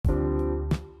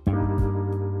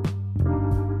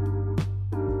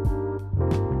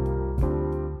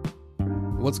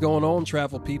What's going on,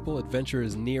 travel people? Adventure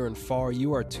is near and far.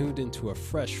 You are tuned into a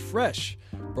fresh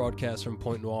broadcast from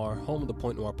Point Noir, home of the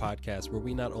Point Noir podcast, where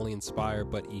we not only inspire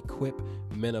but equip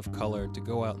men of color to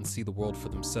go out and see the world for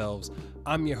themselves.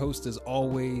 I'm your host, as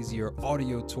always, your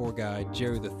audio tour guide,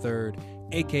 Jerry the Third,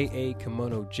 aka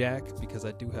Kimono Jack, because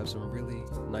I do have some really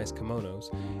nice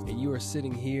kimonos, and you are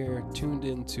sitting here tuned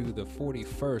into the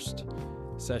 41st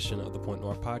session of the Point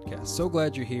Noir podcast. So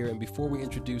glad you're here. And before we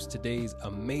introduce today's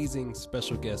amazing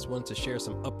special guest, wanted to share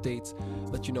some updates,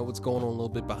 let you know what's going on a little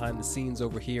bit behind the scenes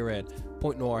over here at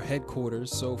Point Noir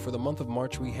headquarters. So for the month of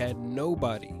March, we had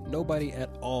nobody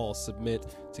at all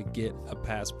submit to get a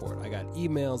passport. I got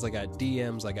emails, I got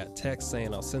DMs, I got texts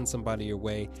saying I'll send somebody your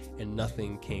way, and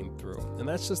nothing came through. And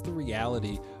that's just the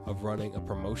reality of running a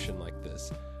promotion like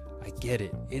this. I get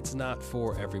it. It's not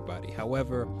for everybody.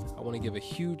 However, I want to give a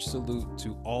huge salute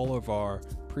to all of our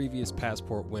previous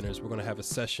passport winners. We're going to have a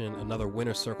session, another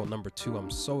winner circle number 2.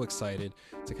 I'm so excited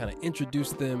to kind of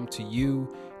introduce them to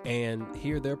you and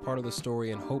hear their part of the story,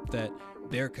 and hope that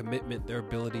their commitment, their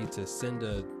ability to send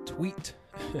a tweet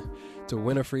to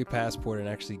win a free passport and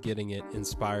actually getting it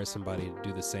inspires somebody to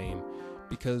do the same.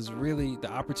 Because really, the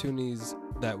opportunities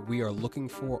that we are looking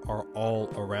for are all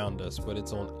around us, but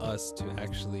it's on us to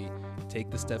actually take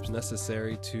the steps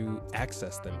necessary to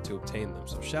access them, to obtain them.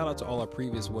 So shout out to all our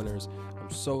previous winners. I'm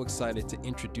so excited to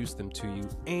introduce them to you.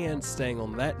 And staying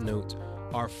on that note,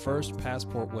 our first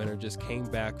passport winner just came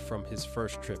back from his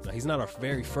first trip. Now, he's not our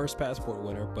very first passport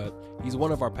winner, but he's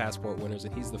one of our passport winners,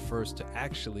 and he's the first to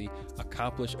actually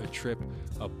accomplish a trip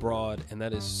abroad, and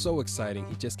that is so exciting.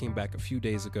 He just came back a few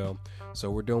days ago,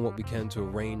 so we're doing what we can to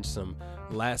arrange some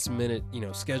last minute,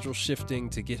 schedule shifting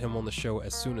to get him on the show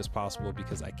as soon as possible,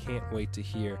 because I can't wait to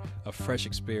hear a fresh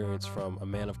experience from a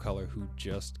man of color who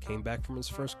just came back from his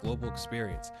first global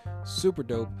experience. Super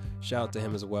dope. Shout out to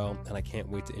him as well, and I can't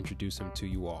wait to introduce him to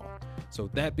you all.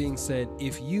 So that being said,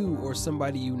 if you or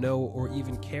somebody you know or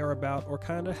even care about or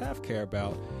kind of half care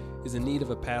about is in need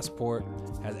of a passport,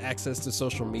 has access to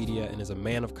social media, and is a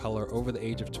man of color over the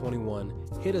age of 21,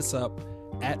 hit us up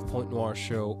at Point Noir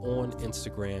Show on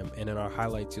Instagram, and in our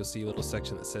highlights you'll see a little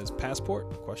section that says passport ?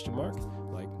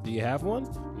 Like, do you have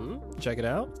one? Check it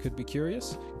out. Could be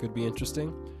curious, could be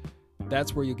interesting.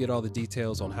 That's where you'll get all the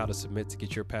details on how to submit to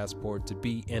get your passport to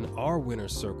be in our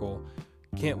winner's circle.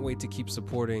 Can't wait to keep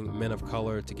supporting men of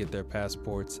color to get their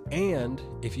passports. And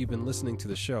if you've been listening to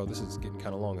the show, this is getting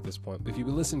kind of long at this point, but if you've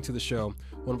been listening to the show,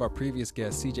 one of our previous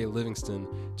guests, CJ Livingston,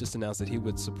 just announced that he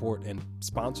would support and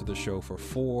sponsor the show for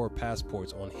 4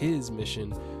 passports on his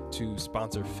mission to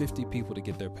sponsor 50 people to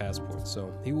get their passports.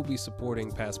 So he will be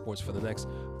supporting passports for the next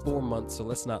 4 months. So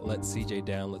let's not let CJ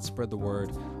down. Let's spread the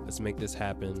word. Let's make this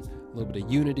happen. A little bit of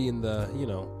unity in the,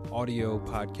 audio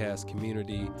podcast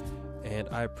community. And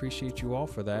I appreciate you all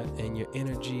for that, and your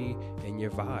energy and your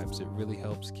vibes. It really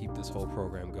helps keep this whole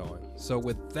program going. So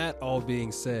with that all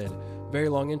being said, very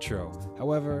long intro.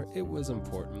 However, it was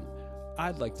important.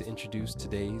 I'd like to introduce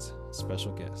today's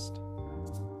special guest.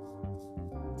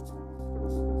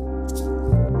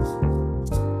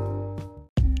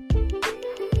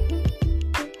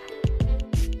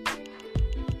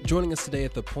 Joining us today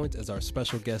at The Point as our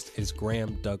special guest is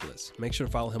Graham Douglas. Make sure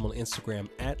to follow him on Instagram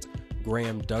at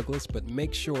Graham Douglas, but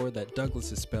make sure that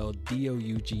Douglas is spelled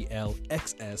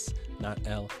Douglxs, not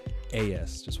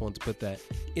Las. Just wanted to put that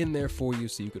in there for you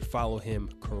so you could follow him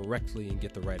correctly and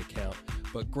get the right account.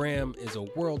 But Graham is a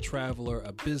world traveler,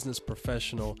 a business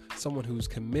professional, someone who's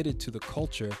committed to the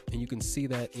culture, and you can see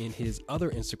that in his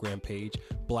other Instagram page,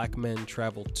 Black Men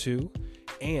Travel 2,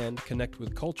 and Connect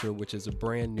with Culture, which is a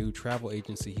brand new travel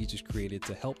agency he just created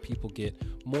to help people get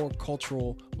more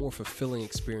cultural, more fulfilling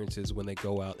experiences when they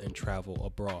go out and travel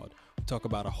abroad. We talk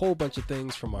about a whole bunch of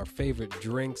things, from our favorite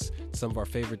drinks, some of our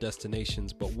favorite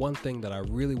destinations, but one thing that I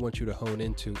really want you to hone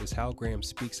into is how Graham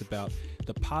speaks about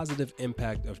the positive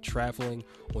impact of traveling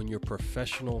on your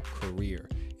professional career.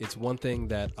 It's one thing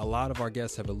that a lot of our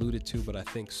guests have alluded to, but I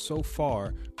think so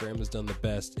far Graham has done the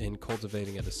best in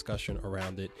cultivating a discussion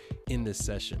around it in this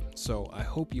session. So I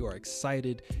hope you are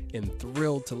excited and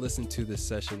thrilled to listen to this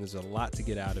session. There's a lot to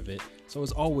get out of it. So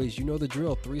as always, you know the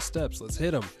drill, 3 steps. Let's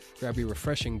hit them. Grab your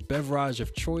refreshing beverage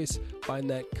of choice, find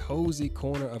that cozy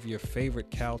corner of your favorite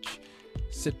couch,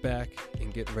 sit back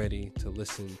and get ready to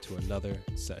listen to another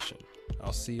session.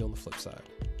 I'll see you on the flip side.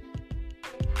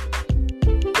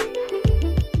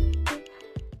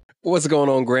 What's going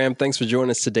on, Graham? Thanks for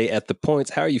joining us today at The Points.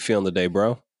 How are you feeling today,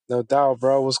 bro? No doubt,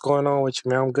 bro. What's going on with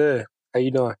you, man? I'm good. How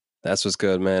you doing? That's what's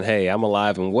good, man. Hey, I'm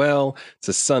alive and well. It's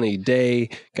a sunny day.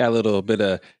 Got a little bit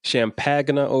of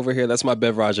champagne over here. That's my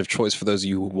beverage of choice for those of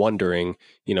you wondering,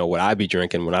 what I be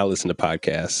drinking when I listen to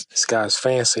podcasts. This guy's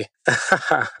fancy.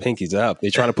 Pinky's up.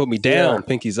 They trying to put me Yeah. down.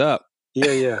 Pinky's up.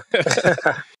 Yeah.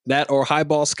 That or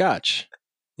highball scotch,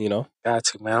 Got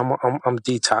to, man. I'm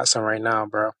detoxing right now,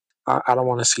 bro. I don't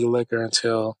want to see liquor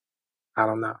until, I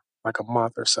don't know, like a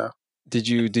month or so. Did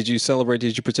you celebrate?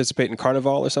 Did you participate in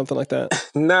Carnival or something like that?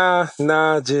 Nah.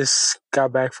 Just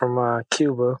got back from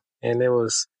Cuba, and it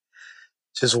was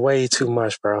just way too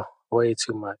much, bro. Way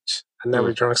too much. I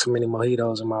never drank so many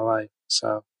mojitos in my life.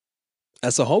 So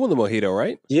That's the home of the mojito,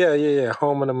 right? yeah.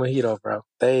 Home of the mojito, bro.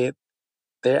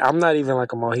 I'm not even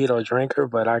like a mojito drinker,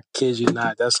 but I kid you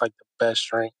not, that's like the best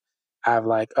drink. I have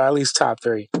like, or at least top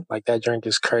 3. Like that drink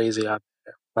is crazy out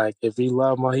there. Like if you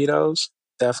love mojitos,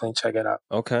 definitely check it out.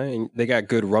 Okay, and they got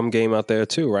good rum game out there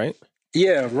too, right?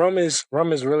 Yeah, rum is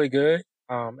really good,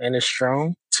 and it's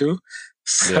strong too.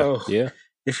 So Yeah.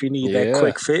 if you need that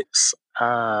quick fix,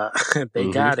 they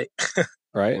got it.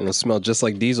 Right, and it'll smell just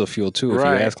like diesel fuel too, if you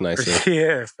Right. ask nicely.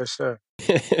 Yeah, for sure.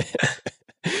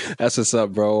 That's what's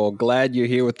up, bro. Glad you're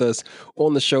here with us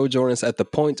on the show, joining us at The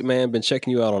Point, man. Been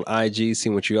checking you out on IG,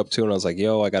 seeing what you're up to, and I was like,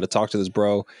 yo, I got to talk to this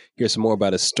bro, hear some more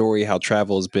about his story, how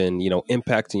travel has been,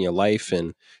 impacting your life,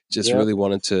 and just really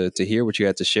wanted to hear what you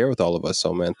had to share with all of us.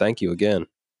 So, man, thank you again.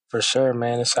 For sure,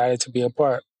 man. Excited to be a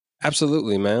part.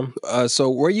 Absolutely, man. So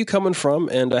where are you coming from,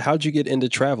 and how'd you get into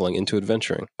traveling, into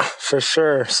adventuring? For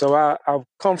sure. So I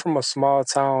come from a small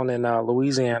town in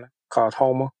Louisiana called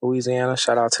Houma, Louisiana.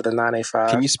 Shout out to the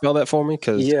 985. Can you spell that for me?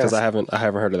 Because I haven't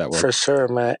heard of that word. For sure,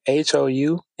 man.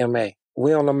 Houma.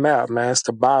 We on the map, man. It's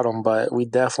the bottom, but we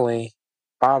definitely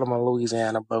bottom of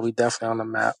Louisiana, but we definitely on the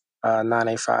map.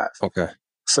 985. Okay.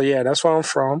 So yeah, that's where I'm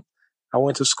from. I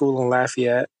went to school in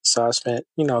Lafayette, so I spent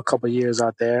a couple of years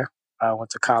out there. I went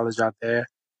to college out there,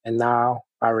 and now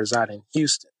I reside in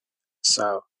Houston.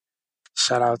 So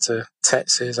shout out to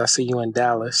Texas. I see you in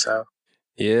Dallas. So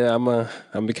yeah,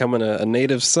 I'm becoming a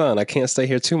native son. I can't stay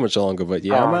here too much longer, but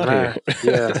yeah, I'm out here.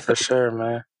 Yeah, for sure,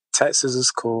 man. Texas is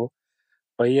cool,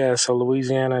 but yeah, so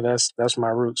Louisiana, that's my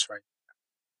roots, right?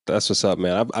 That's what's up,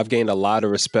 man. I've gained a lot of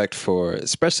respect for,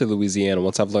 especially Louisiana,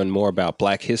 once I've learned more about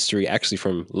Black history, actually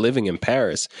from living in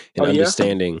Paris and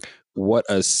understanding what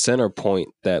a center point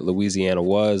that Louisiana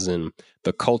was, and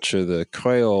the culture, the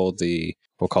Creole,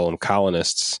 we'll call them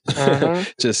colonists,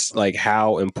 just like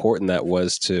how important that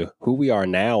was to who we are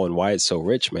now and why it's so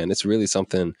rich, man. It's really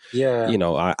something,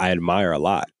 I admire a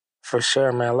lot. For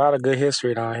sure, man. A lot of good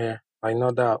history down here, like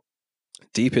no doubt.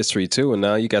 Deep history too, and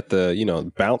now you got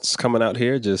the bounce coming out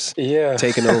here, just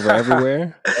taking over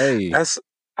everywhere. Hey,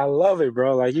 I love it,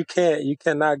 bro. Like you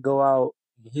cannot go out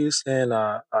in Houston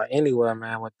anywhere,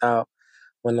 man, without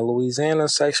when the Louisiana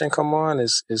section come on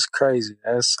is crazy.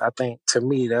 I think to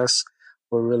me that's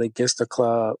what really gets the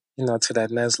club, to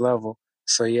that next level.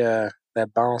 So yeah,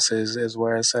 that bounce is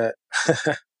where it's at.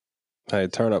 Hey,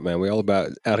 turn up, man. We all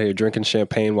about out here drinking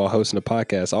champagne while hosting a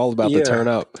podcast. All about the turn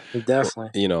up.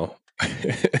 Definitely.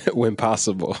 When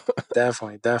possible.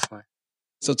 Definitely.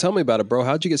 So tell me about it, bro.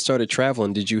 How'd you get started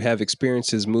traveling? Did you have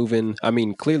experiences moving? I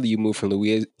mean, clearly you moved from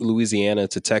Louisiana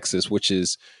to Texas, which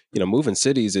is, moving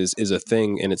cities is a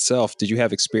thing in itself. Did you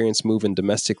have experience moving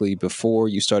domestically before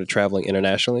you started traveling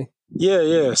internationally?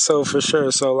 Yeah. So for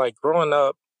sure. So like growing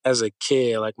up as a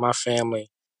kid, like my family,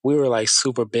 we were like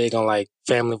super big on like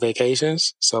family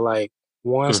vacations. So like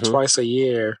once, twice a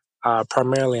year,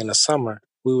 primarily in the summer,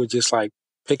 we would just like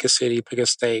pick a city, pick a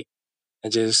state,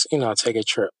 and just, take a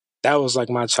trip. That was like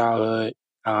my childhood.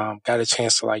 Got a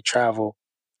chance to like travel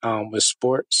with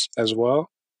sports as well.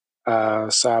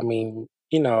 So I mean,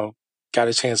 got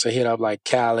a chance to hit up like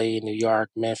Cali, New York,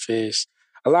 Memphis,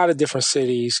 a lot of different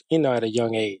cities, at a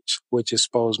young age, which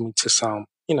exposed me to some,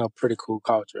 pretty cool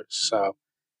cultures. So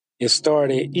it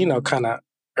started, kind of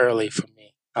early for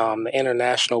me. The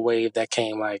international wave that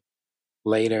came like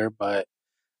later, but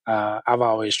I've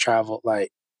always traveled like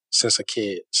since a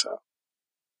kid. So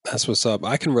that's what's up.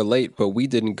 I can relate, but we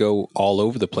didn't go all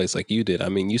over the place like you did. I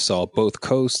mean, you saw both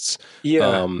coasts,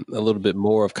 a little bit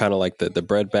more of kind of like the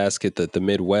breadbasket, the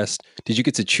Midwest. Did you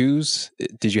get to choose?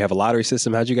 Did you have a lottery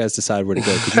system? How'd you guys decide where to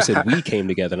go? Because you said we came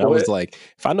together, and I was like,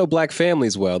 if I know Black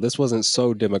families well, this wasn't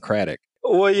so democratic.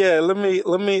 Well, yeah, let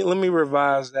me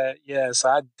revise that. Yeah, so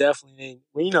I definitely,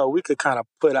 we could kind of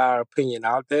put our opinion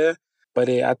out there, but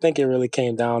I think it really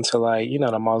came down to like,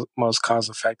 the most cost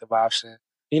effective option.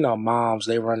 Moms,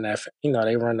 they run that,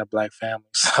 they run the Black family.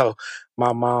 So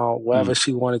my mom, wherever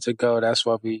she wanted to go, that's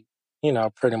what we,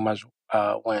 pretty much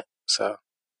went. So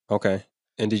okay.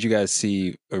 And did you guys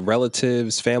see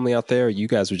relatives, family out there? Or you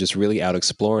guys were just really out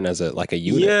exploring as a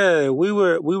unit. Yeah, we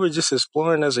were just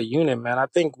exploring as a unit, man. I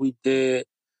think we did.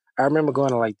 I remember going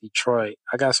to like Detroit.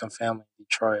 I got some family in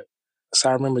Detroit, so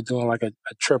I remember doing like a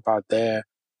trip out there.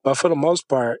 But for the most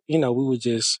part, we would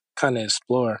just kind of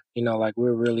explore. Like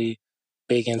we're really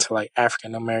big into like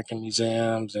African American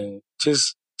museums and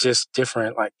just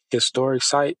different like historic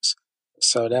sites.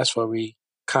 So that's where we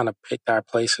kind of picked our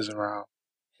places around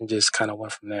and just kind of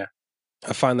went from there.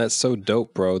 I find that so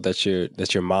dope, bro, that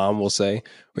your mom will say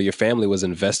or your family was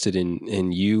invested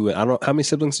in you. I don't how many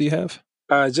siblings do you have?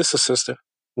 Just a sister,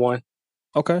 one.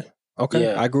 Okay. Okay.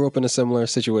 Yeah, I grew up in a similar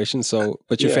situation. So,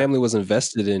 but your yeah. family was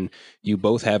invested in you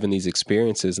both having these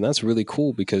experiences. And that's really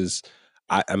cool because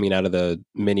I mean, out of the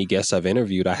many guests I've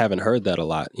interviewed, I haven't heard that a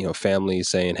lot. Families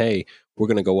saying, hey, we're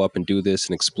going to go up and do this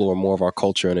and explore more of our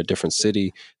culture in a different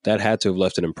city. That had to have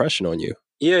left an impression on you.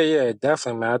 Yeah, yeah,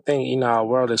 definitely, man. I think, our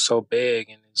world is so big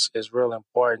and it's real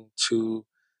important to,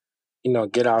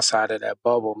 get outside of that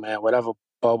bubble, man. Whatever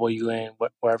bubble you in,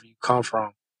 wherever you come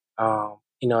from.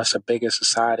 It's a bigger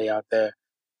society out there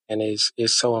and it's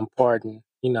so important,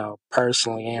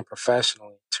 personally and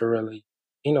professionally to really,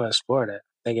 explore that.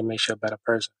 I think it makes you a better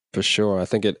person. For sure. I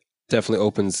think it definitely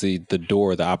opens the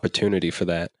door, the opportunity for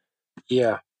that.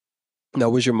 Yeah. Now,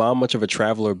 was your mom much of a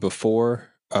traveler before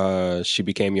she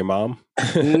became your mom?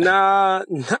 Nah,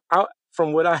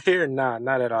 from what I hear, nah,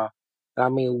 not at all. I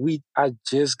mean, I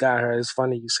just got her. It's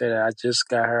funny you say that. I just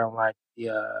got her on like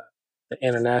the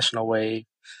international wave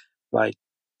like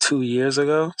 2 years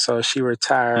ago. So she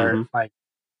retired Hmm. like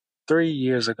 3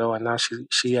 years ago, and now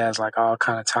she has like all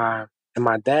kind of time. And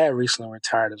my dad recently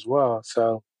retired as well.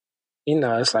 So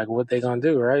it's like what they gonna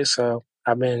do, right? So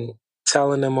I've been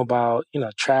telling them about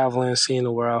traveling, seeing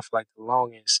the world for like the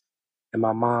longest. And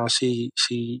my mom, she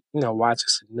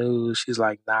watches the news. She's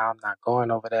like, "Nah, I'm not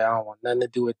going over there. I don't want nothing to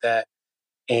do with that."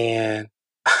 And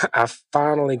I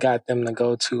finally got them to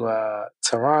go to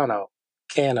Toronto,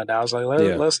 Canada. I was like,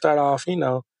 Yeah. let's start off,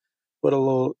 with a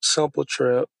little simple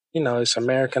trip. It's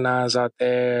Americanized out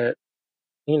there.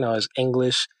 It's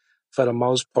English for the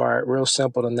most part, real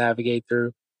simple to navigate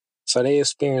through. So they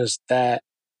experienced that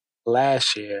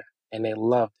last year and they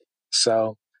loved it.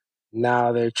 So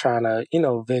now they're trying to,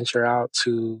 venture out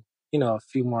to, a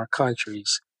few more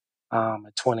countries in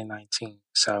 2019.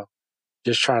 So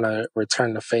just trying to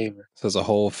return the favor. So it's a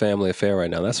whole family affair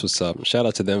right now. That's what's up. Shout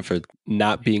out to them for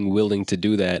not being willing to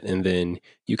do that. And then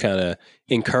you kind of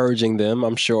encouraging them,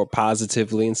 I'm sure,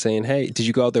 positively and saying, hey, did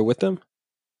you go out there with them?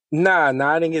 Nah,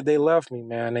 I didn't get. They left me,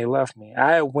 man. They left me.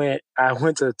 I went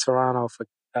to Toronto for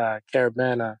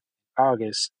Carabana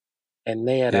August, and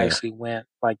they had Yeah. actually went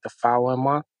like the following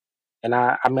month. And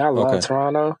I mean, I love Okay.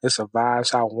 Toronto. It's a vibe.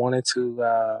 So I wanted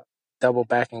to double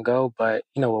back and go, but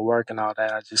with work and all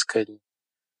that, I just couldn't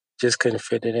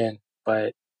fit it in.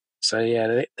 But so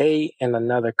yeah, they and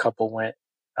another couple went.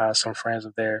 Some friends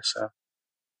of theirs, so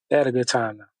they had a good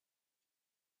time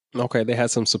Okay. They had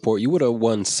some support. You would have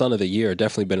won Son of the Year,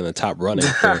 definitely been in the top running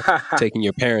for though. taking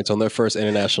your parents on their first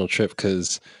international trip.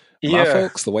 Because my Yeah,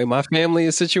 folks, the way my family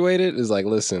is situated, is like,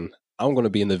 listen, I'm going to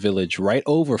be in the village right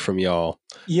over from y'all.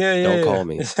 yeah, Don't yeah, call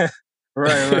me. yeah.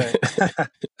 Right, right.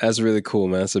 That's really cool,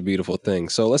 man. That's a beautiful thing.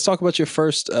 So let's talk about your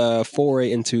first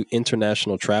foray into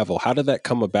international travel. How did that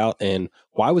come about, and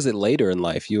why was it later in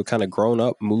life? You were kind of grown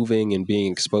up, moving and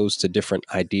being exposed to different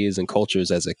ideas and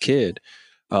cultures as a kid.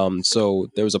 So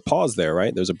there was a pause there,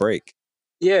 right? There was a break.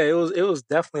 Yeah, it was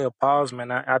definitely a pause,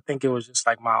 man. I think it was just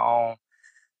like my own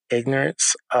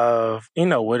ignorance of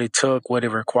what it took, what it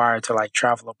required to like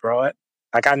travel abroad.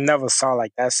 Like I never saw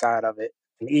like that side of it,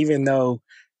 and even though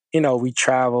we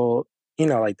travel,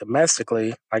 like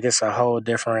domestically, like it's a whole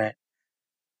different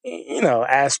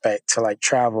aspect to like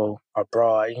travel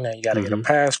abroad. You got to get a Hmm.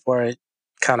 passport,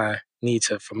 kind of need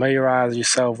to familiarize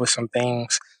yourself with some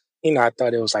things. I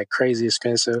thought it was like crazy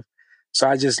expensive. So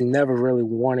I just never really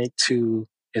wanted to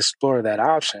explore that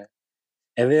option.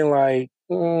 And then like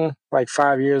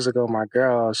 5 years ago, my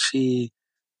girl, she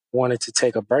wanted to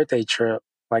take a birthday trip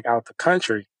like out the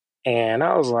country. And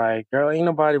I was like, girl, ain't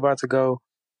nobody about to go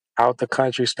out the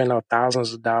country, spend no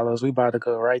thousands of dollars. We about to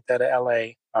go right there to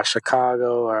LA or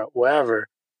Chicago or wherever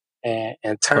and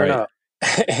turn Right. up.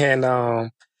 And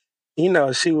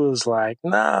she was like,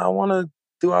 "Nah, I want to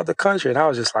do out the country," and I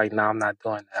was just like, "Nah, I'm not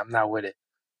doing that. I'm not with it."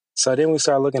 So then we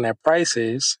started looking at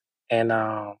prices, and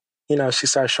she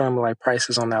started showing me like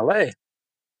prices on LA,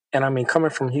 and I mean,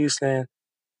 coming from Houston,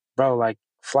 bro, like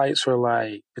flights were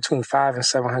like between $500 and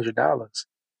 $700.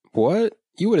 What?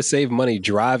 You would have saved money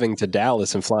driving to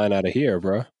Dallas and flying out of here,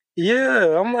 bro.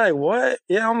 Yeah, I'm like, what?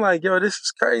 Yeah, I'm like, yo, this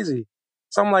is crazy.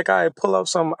 So I'm like, all right, pull up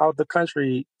some out the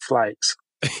country flights.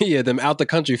 Yeah, them out the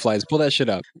country flights. Pull that shit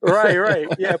up. Right.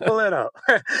 Yeah, pull that up.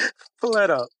 Pull that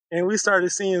up. And we started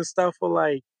seeing stuff for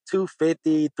like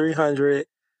 250, 300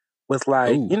 with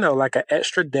like, Ooh. like an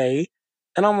extra day.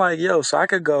 And I'm like, yo, so I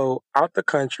could go out the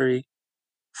country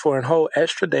for a whole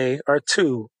extra day or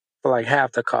two for like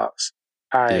half the cost.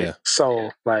 All right. Yeah.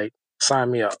 So like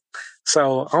sign me up.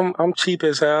 So I'm cheap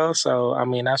as hell. So I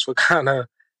mean that's what kind of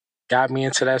got me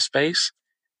into that space.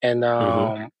 And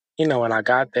when I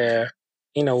got there,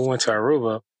 we went to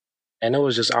Aruba and it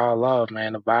was just all love,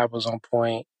 man. The vibe was on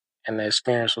point and the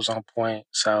experience was on point.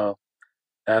 So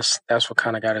that's what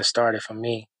kind of got it started for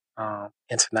me,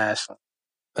 internationally.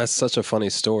 That's such a funny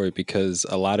story because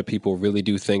a lot of people really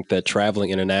do think that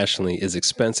traveling internationally is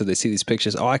expensive. They see these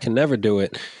pictures, oh, I can never do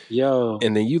it. Yo.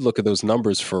 And then you look at those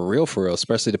numbers for real,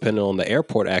 especially depending on the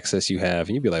airport access you have.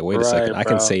 And you'd be like, wait a second, I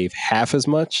can save half as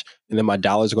much and then my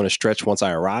dollars are going to stretch once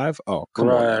I arrive. Oh, come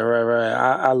on. Right.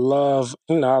 I love,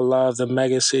 I love the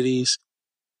mega cities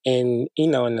in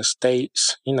the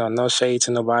States. No shade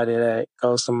to nobody that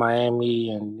goes to Miami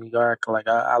and New York. Like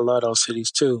I love those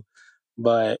cities too.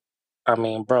 But I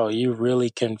mean, bro, you really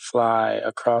can fly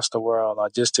across the world or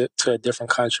just to a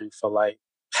different country for like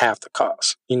half the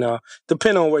cost,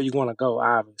 depending on where you want to go,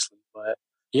 obviously. But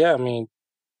yeah, I mean,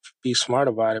 be smart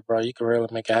about it, bro. You can really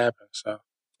make it happen. So.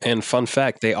 And fun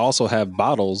fact, they also have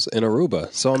bottles in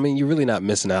Aruba. So, I mean, you're really not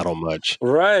missing out on much.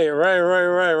 Right.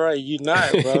 You're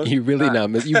not, bro. You really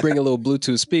not. You bring a little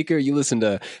Bluetooth speaker, you listen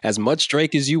to as much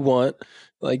Drake as you want.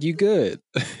 Like, you good.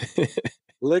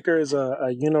 Liquor is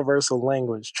a universal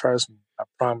language. Trust me. I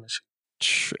promise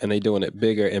you. And they doing it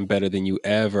bigger and better than you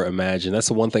ever imagined. That's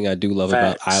the one thing I do love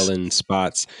about island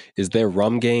spots is their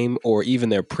rum game or even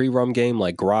their pre-rum game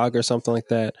like grog or something like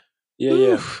that.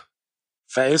 Yeah.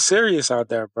 It's serious out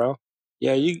there, bro.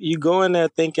 Yeah, you go in there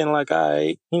thinking like,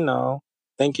 thinking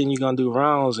you're going to do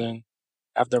rounds, and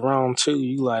after round 2,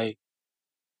 you like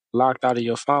locked out of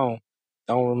your phone.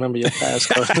 Don't remember your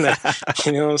passcode.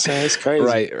 You know what I'm saying? It's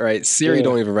crazy. Right. Siri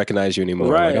don't even recognize you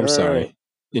anymore. Right, I'm sorry.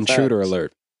 Intruder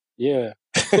alert. Yeah.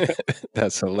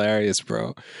 That's hilarious,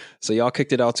 bro. So y'all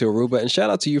kicked it out to Aruba, and shout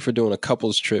out to you for doing a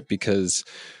couples trip because,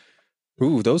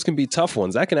 those can be tough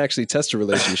ones. That can actually test a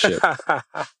relationship.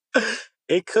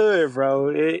 It could, bro.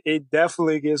 It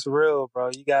definitely gets real,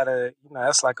 bro. You gotta,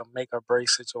 that's like a make or break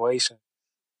situation.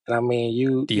 And I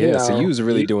mean, so you was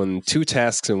really doing 2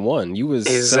 tasks in one. You was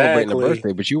celebrating a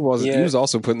birthday, but you was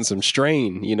also putting some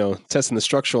strain, testing the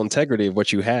structural integrity of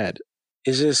what you had.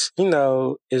 It's just,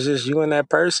 it's just you and that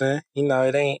person. You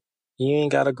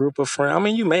ain't got a group of friends. I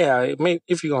mean, you may have,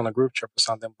 if you're on a group trip or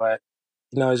something, but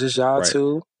it's just y'all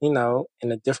two, in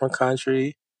a different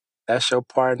country. That's your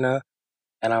partner.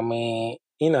 And I mean,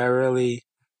 it really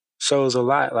shows a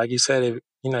lot. Like you said,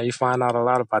 you find out a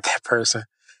lot about that person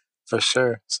for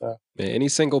sure. So, any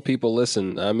single people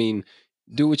listen, I mean,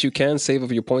 do what you can, save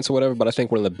up your points or whatever. But I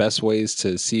think one of the best ways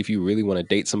to see if you really want to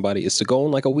date somebody is to go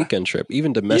on like a weekend trip,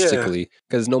 even domestically,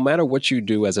 because no matter what you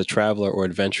do as a traveler or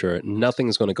adventurer,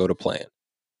 nothing's going to go to plan.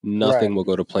 Nothing will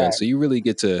go to plan. Right. So you really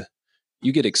get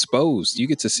exposed. You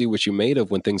get to see what you're made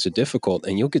of when things are difficult,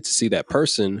 and you'll get to see that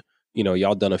person.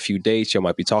 Y'all done a few dates, y'all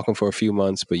might be talking for a few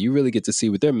months, but you really get to see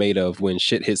what they're made of when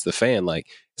shit hits the fan. Like,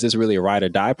 is this really a ride or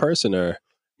die person, or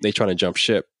they trying to jump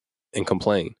ship and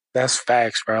complain? That's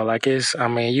facts, bro. Like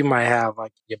you might have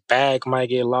like your bag might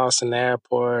get lost in the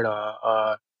airport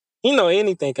or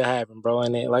anything could happen, bro.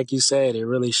 And like you said, it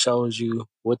really shows you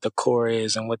what the core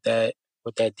is and what that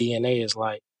DNA is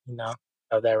like,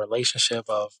 of that relationship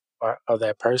of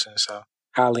that person. So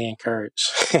highly encouraged.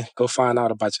 Go find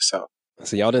out about yourself.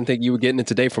 So y'all didn't think you were getting it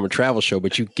today from a travel show,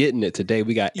 but you getting it today.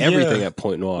 We got everything at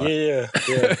Point Noir. Yeah.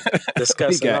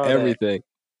 Discussing we got everything. That.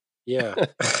 Yeah.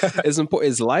 It's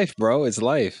important. It's life, bro. It's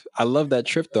life. I love that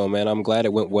trip though, man. I'm glad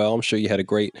it went well. I'm sure you had a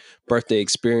great birthday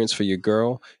experience for your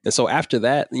girl. And so after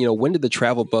that, when did the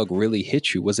travel bug really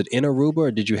hit you? Was it in Aruba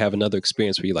or did you have another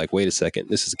experience where you're like, wait a second,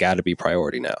 this has got to be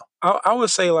priority now? I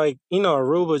would say like,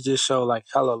 Aruba just showed like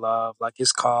hella love. Like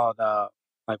it's called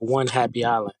like One Happy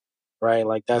Island, right?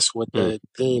 Like that's what the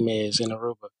theme is in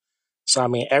Aruba. So, I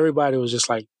mean, everybody was just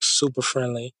like super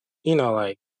friendly,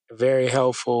 like very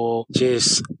helpful,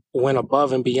 just went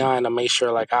above and beyond to make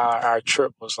sure like our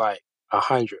trip was like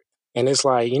 100. And it's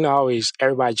like, always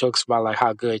everybody jokes about like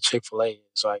how good Chick-fil-A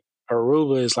is. Like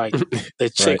Aruba is like the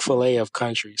Chick-fil-A of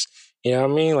countries. You know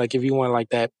what I mean? Like if you want like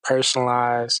that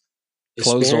personalized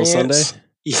Closed on Sunday?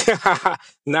 Yeah.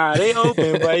 Nah, they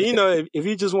open. But, if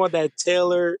you just want that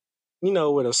tailored,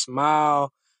 with a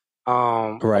smile,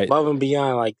 above and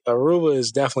beyond, like Aruba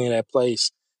is definitely that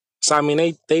place. So I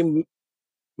mean, they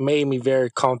made me very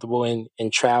comfortable in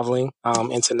traveling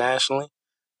internationally,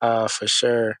 for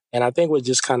sure. And I think what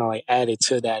just kind of like added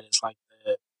to that is like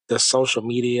the social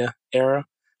media era.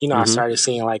 I Mm-hmm. started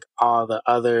seeing like all the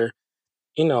other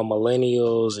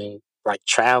millennials and like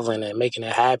traveling and making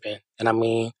it happen. And I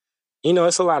mean,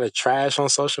 it's a lot of trash on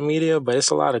social media, but it's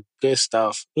a lot of good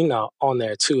stuff, on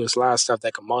there too. It's a lot of stuff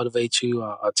that can motivate you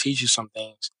or teach you some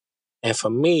things. And for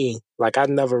me, like I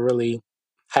never really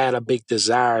had a big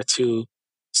desire to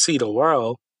see the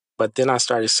world, but then I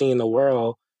started seeing the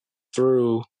world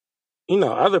through,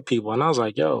 other people. And I was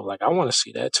like, yo, like I want to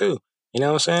see that too. You know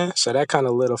what I'm saying? So that kind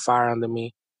of lit a fire under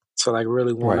me to like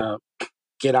really want Right. to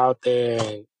get out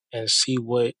there and see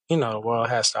what, the world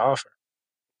has to offer.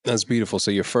 That's beautiful. So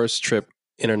your first trip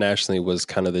internationally was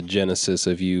kind of the genesis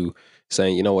of you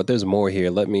saying, you know what, there's more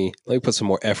here. Let me put some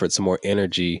more effort, some more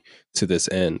energy to this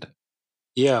end.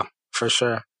 Yeah, for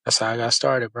sure. That's how I got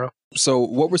started, bro. So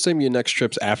what were some of your next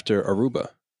trips after Aruba?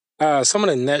 Some of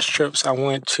the next trips I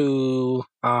went to,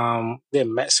 did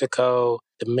Mexico,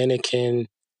 Dominican,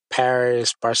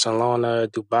 Paris, Barcelona,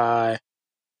 Dubai,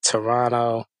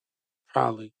 Toronto,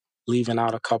 probably leaving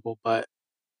out a couple, but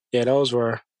yeah, those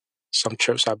were some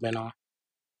trips I've been on.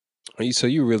 So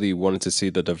you really wanted to see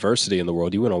the diversity in the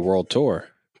world. You went on a world tour.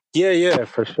 Yeah,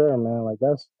 for sure, man. Like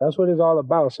that's what it's all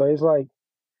about. So it's like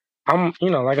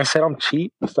like I said, I'm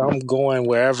cheap, so I'm going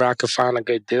wherever I can find a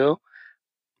good deal.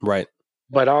 Right.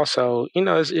 But also,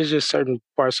 it's just certain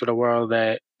parts of the world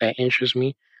that interest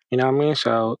me. You know what I mean?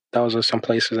 So those are some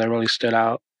places that really stood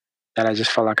out that I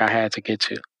just felt like I had to get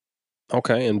to.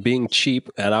 Okay. And being cheap,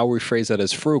 and I'll rephrase that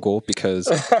as frugal because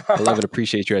I love and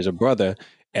appreciate you as a brother.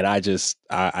 And I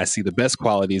see the best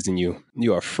qualities in you.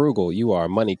 You are frugal. You are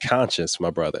money conscious, my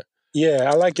brother. Yeah,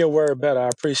 I like your word better. I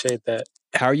appreciate that.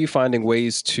 How are you finding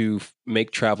ways to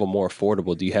make travel more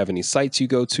affordable? Do you have any sites you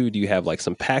go to? Do you have like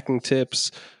some packing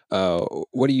tips?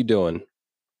 What are you doing?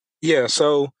 Yeah,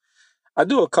 so I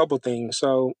do a couple things.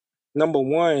 So number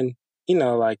one,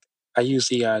 like I use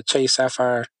the Chase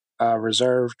Sapphire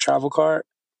Reserve travel card.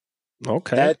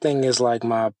 Okay. That thing is like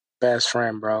my best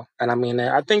friend, bro. And I mean,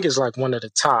 I think it's like one of the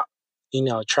top,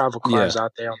 travel Yeah. cards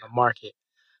out there on the market.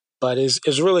 But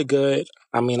it's really good.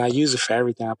 I mean, I use it for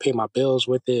everything. I pay my bills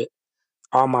with it,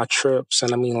 all my trips,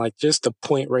 and I mean, like just the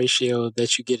point ratio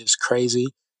that you get is crazy.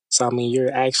 So I mean,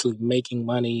 you're actually making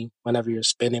money whenever you're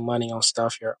spending money on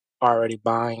stuff you're already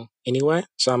buying anyway.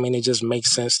 So I mean, it just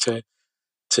makes sense to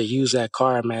use that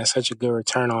card, man. Such a good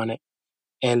return on it.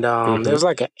 And Hmm. there's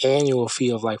like an annual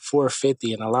fee of like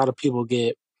 $450, and a lot of people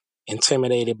get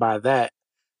intimidated by that.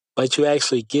 But you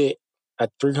actually get a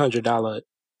 $300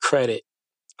 credit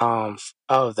of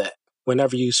that.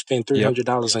 Whenever you spend Yep.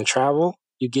 $300 in travel,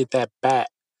 you get that back.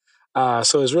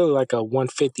 So it's really like a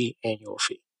 150 annual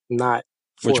fee, not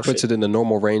Which puts 450. it in the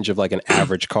normal range of like an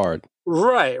average card.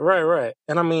 Right.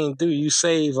 And I mean, dude, you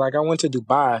save like I went to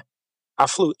Dubai. I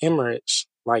flew Emirates,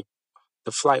 like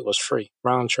the flight was free,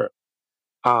 round trip.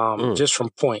 Mm. Just from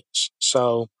points.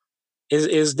 So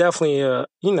it's definitely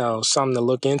something to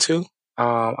look into.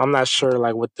 I'm not sure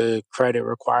like what the credit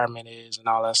requirement is and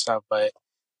all that stuff, but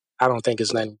I don't think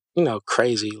it's nothing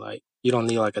crazy. Like you don't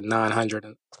need like a 900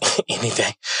 and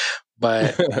anything.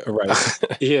 But Right.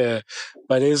 yeah,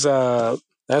 but it's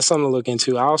that's something to look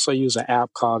into. I also use an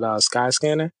app called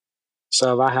Skyscanner.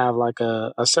 So if I have like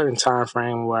a certain time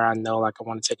frame where I know like I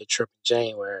want to take a trip in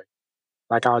January,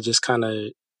 like I'll just kind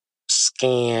of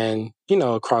scan,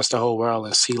 across the whole world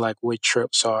and see like which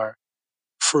trips are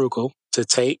frugal to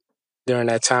take during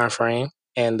that time frame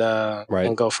Right.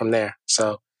 and go from there.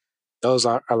 So those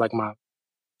are like my,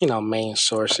 main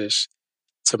sources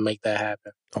to make that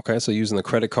happen. Okay, so using the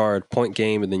credit card point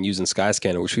game and then using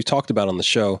Skyscanner, which we talked about on the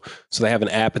show. So they have an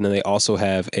app and then they also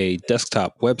have a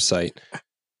desktop website.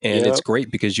 And it's Yep.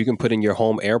 great because you can put in your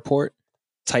home airport,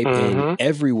 type in Mm-hmm.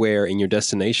 everywhere in your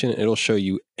destination, and it'll show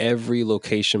you every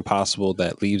location possible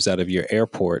that leaves out of your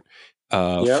airport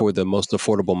Yep. for the most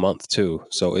affordable month too.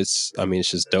 So I mean,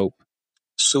 it's just dope.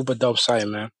 Super dope site,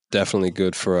 man. Definitely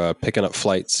good for picking up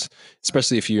flights,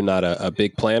 especially if you're not a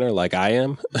big planner like I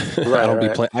am.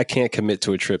 Right. I can't commit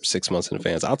to a trip 6 months in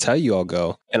advance. I'll tell you I'll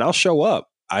go and I'll show up.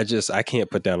 I can't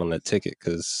put down on that ticket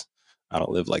because I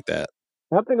don't live like that.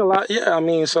 I think a lot. Yeah, I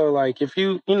mean, so like if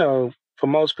you, for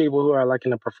most people who are like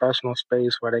in a professional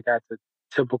space where they got the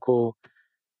typical,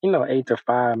 8 to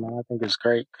 5, man, I think it's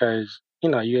great because,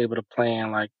 you're able to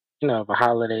plan like, if a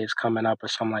holiday is coming up or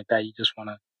something like that, you just want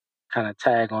to kind of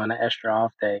tag on an extra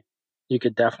off day. You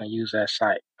could definitely use that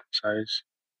site. So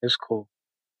it's cool.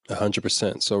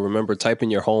 100%. So remember, type in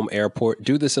your home airport.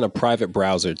 Do this in a private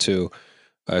browser too,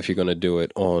 if you're going to do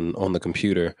it on the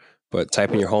computer. but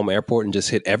type in your home airport and just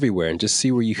hit everywhere and just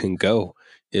see where you can go.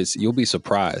 You'll be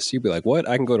surprised. You'll be like, what?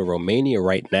 I can go to Romania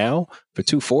right now for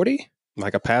 $240?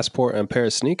 Like a passport and a pair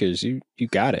of sneakers. You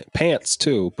got it. Pants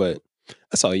too, but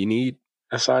that's all you need.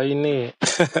 That's all you need.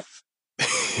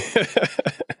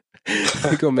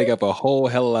 We're gonna make up a whole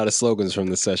hell of a lot of slogans from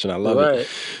this session. I love it.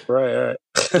 Right.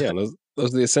 Yeah, those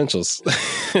are the essentials.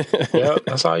 Yep,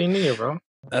 that's all you need, bro.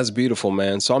 That's beautiful,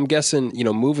 man. So I'm guessing,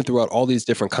 moving throughout all these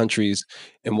different countries,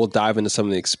 and we'll dive into some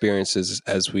of the experiences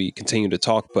as we continue to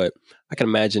talk. But I can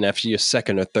imagine after your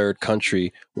second or third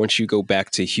country, once you go back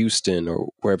to Houston or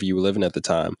wherever you were living at the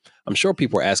time, I'm sure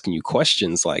people were asking you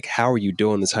questions like, how are you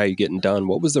doing this? How are you getting done?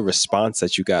 What was the response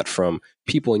that you got from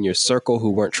people in your circle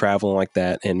who weren't traveling like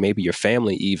that? And maybe your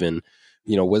family even,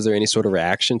 was there any sort of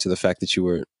reaction to the fact that you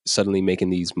were suddenly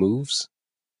making these moves?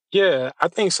 Yeah, I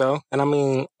think so. And I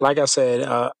mean, like I said,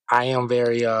 I am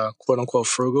very quote unquote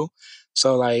frugal.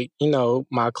 So like,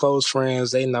 my close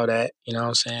friends, they know that, you know what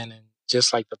I'm saying? And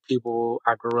just like the people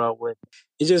I grew up with,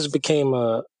 it just became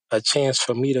a chance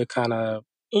for me to kind of,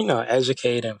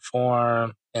 educate,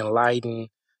 inform, enlighten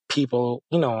people,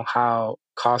 how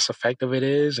cost effective it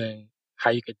is and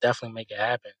how you could definitely make it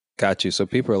happen. Got you. So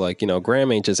people are like,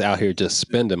 Graham ain't just out here just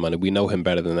spending money. We know him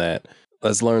better than that.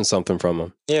 Let's learn something from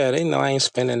him. Yeah, they know I ain't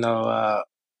spending no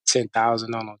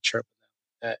 10,000 on no trip.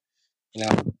 That,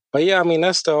 But yeah, I mean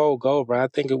that's the whole goal, bro. I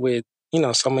think with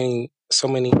so many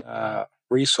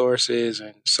resources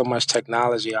and so much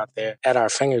technology out there at our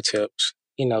fingertips,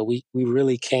 we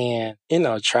really can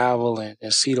travel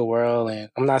and see the world.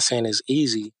 And I'm not saying it's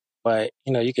easy, but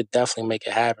you could definitely make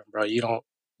it happen, bro. You don't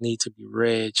need to be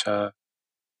rich,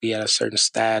 be at a certain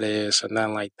status or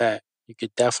nothing like that. You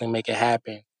could definitely make it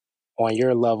happen on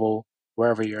your level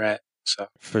wherever you're at. So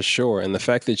for sure. And the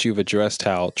fact that you've addressed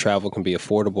how travel can be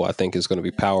affordable, I think is going to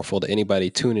be powerful to anybody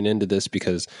tuning into this,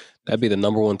 because that'd be the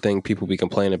number one thing people be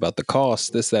complaining about, the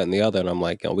cost, this, that, and the other. And I'm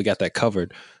like, we got that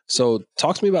covered. So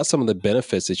talk to me about some of the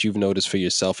benefits that you've noticed for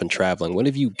yourself in traveling. What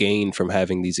have you gained from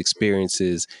having these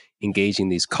experiences, engaging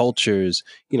these cultures,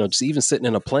 just even sitting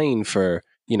in a plane for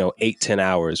 8-10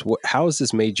 hours? How has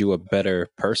this made you a better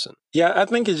person? Yeah, I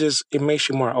think it makes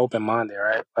you more open-minded,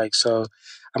 right? Like, so,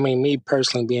 I mean, me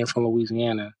personally being from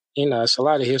Louisiana, it's a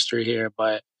lot of history here,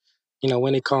 but,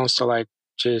 when it comes to like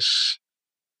just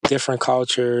different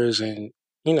cultures and,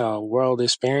 world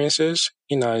experiences,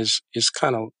 is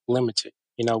kind of limited.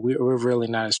 We're really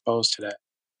not exposed to that.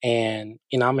 And,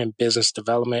 I'm in business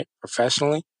development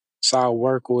professionally. So I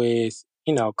work with,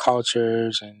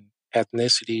 cultures and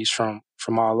ethnicities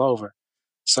from all over.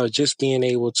 So just being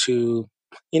able to,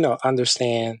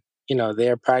 understand,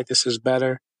 their practices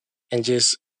better and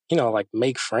just, like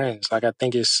make friends. Like I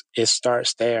think it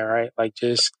starts there, right? Like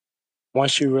just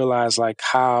once you realize like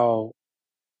how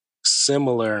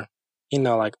similar,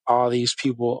 like all these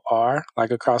people are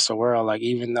like across the world, like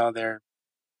even though they're,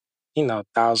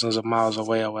 thousands of miles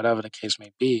away or whatever the case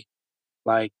may be,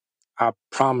 like I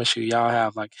promise you, y'all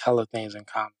have like hella things in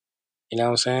common. You know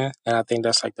what I'm saying? And I think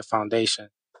that's like the foundation.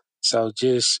 So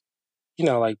just,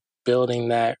 like building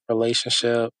that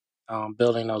relationship,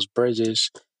 building those bridges,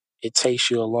 it takes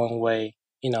you a long way,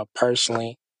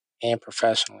 personally and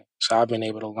professionally. So I've been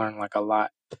able to learn like a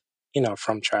lot,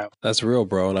 from travel. That's real,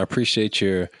 bro. And I appreciate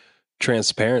your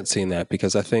transparency in that,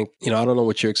 because I think, I don't know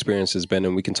what your experience has been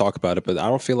and we can talk about it, but I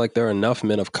don't feel like there are enough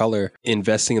men of color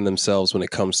investing in themselves when it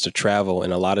comes to travel.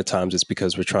 And a lot of times it's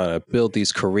because we're trying to build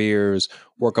these careers,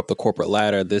 work up the corporate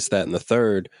ladder, this, that, and the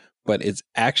third. But it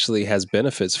actually has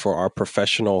benefits for our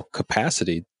professional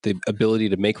capacity, the ability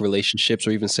to make relationships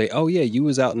or even say, oh yeah, you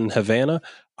was out in Havana.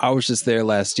 I was just there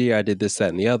last year. I did this, that,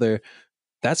 and the other.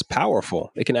 That's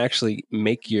powerful. It can actually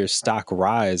make your stock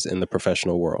rise in the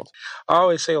professional world. I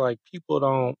always say like people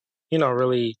don't,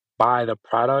 really buy the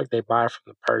product, they buy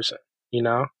from the person,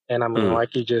 And I mean,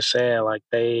 like you just said, like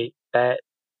that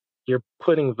you're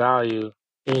putting value,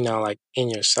 like in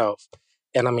yourself.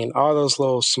 And I mean, all those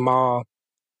little small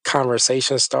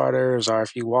conversation starters, or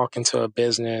if you walk into a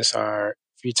business or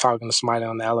if you're talking to somebody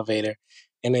on the elevator,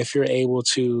 and if you're able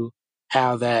to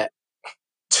have that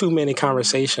 2-minute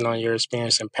conversation on your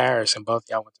experience in Paris and both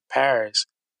y'all went to Paris,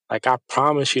 like I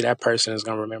promise you that person is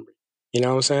gonna remember you. You know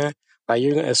what I'm saying? Like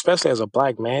you're especially as a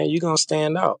black man, you're gonna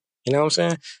stand out. You know what I'm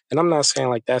saying? And I'm not saying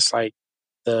like that's like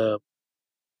the,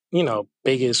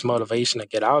 biggest motivation to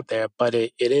get out there, but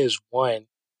it is one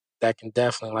that can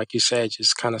definitely, like you said,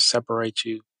 just kind of separate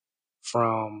you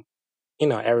from,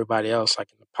 everybody else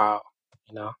like in the pile,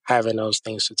 having those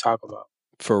things to talk about.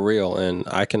 For real. And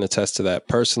I can attest to that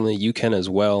personally. You can as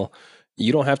well.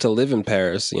 You don't have to live in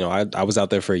Paris. I was out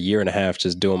there for a year and a half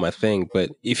just doing my thing.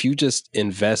 But if you just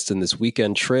invest in this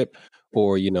weekend trip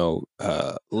or,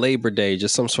 Labor Day,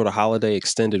 just some sort of holiday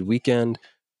extended weekend,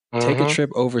 take a trip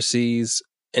overseas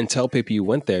and tell people you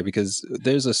went there, because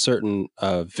there's a certain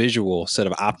visual set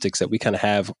of optics that we kind of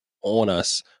have on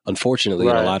us, unfortunately,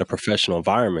 in a lot of professional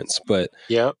environments. But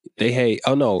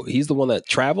oh no, he's the one that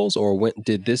travels or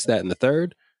did this, that, and the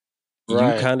third.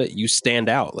 You stand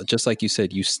out. Just like you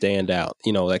said, you stand out.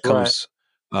 That comes,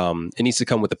 it needs to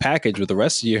come with the package with the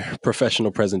rest of your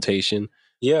professional presentation.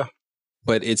 Yeah.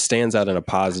 But it stands out in a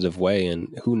positive way.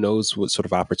 And who knows what sort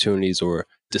of opportunities or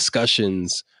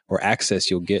discussions or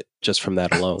access you'll get just from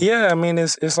that alone. Yeah, I mean,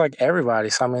 it's like everybody.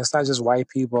 So, I mean, it's not just white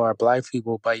people or black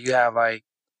people, but you have like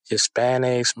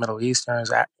Hispanics, Middle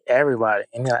Easterns, everybody,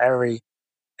 and every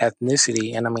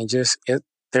ethnicity. And I mean,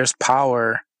 there's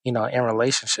power, in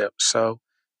relationships. So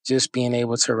just being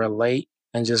able to relate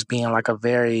and just being like a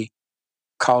very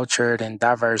cultured and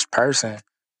diverse person,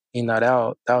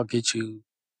 that'll get you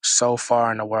so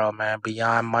far in the world, man.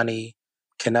 Beyond money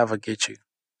can never get you.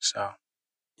 So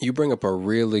you bring up a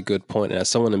really good point. And as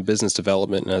someone in business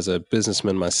development and as a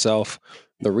businessman myself,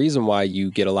 the reason why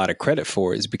you get a lot of credit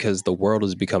for it is because the world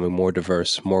is becoming more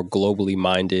diverse, more globally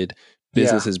minded.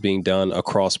 Business is being done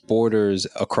across borders,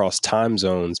 across time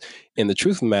zones. And the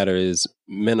truth of the matter is,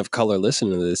 men of color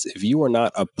listening to this, if you are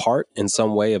not a part in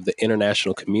some way of the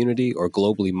international community or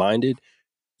globally minded,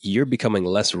 you're becoming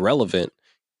less relevant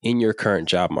in your current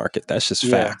job market. That's just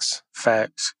facts.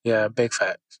 Facts. Yeah, big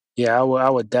facts. Yeah, I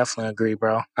would definitely agree,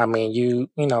 bro. I mean,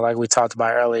 like we talked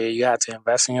about earlier, you have to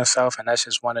invest in yourself, and that's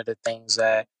just one of the things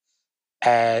that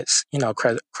adds,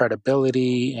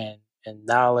 credibility and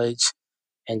knowledge,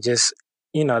 and just,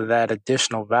 that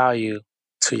additional value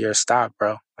to your stock,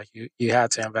 bro. Like you have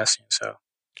to invest in yourself.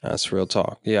 That's real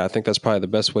talk. Yeah, I think that's probably the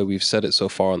best way we've said it so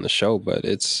far on the show, but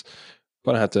it's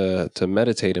going to have to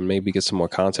meditate and maybe get some more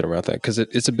content around that, because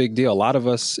it's a big deal. A lot of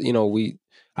us,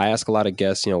 I ask a lot of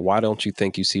guests, why don't you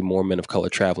think you see more men of color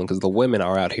traveling? Because the women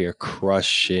are out here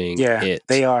crushing it.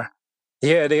 They are.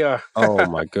 Yeah, they are. Oh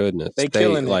my goodness. They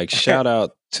killing like it. Shout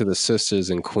out to the sisters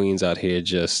and queens out here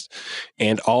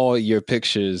and all your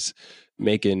pictures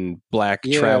making black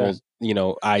travel,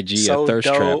 IG so a thirst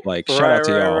dope. trap. Like shout out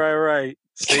to y'all. Right.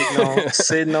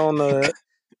 Sitting on the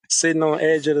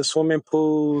edge of the swimming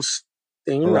pools.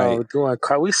 And, doing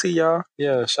car. We see y'all.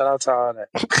 Yeah, shout out to all that.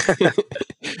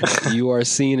 You are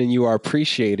seen and you are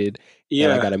appreciated. Yeah.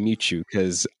 And I got to mute you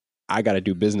because I got to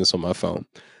do business on my phone.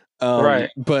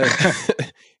 But,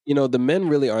 the men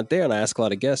really aren't there. And I ask a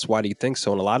lot of guests, why do you think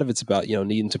so? And a lot of it's about,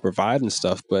 needing to provide and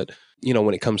stuff. But,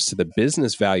 when it comes to the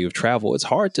business value of travel, it's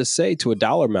hard to say to a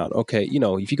dollar amount. Okay,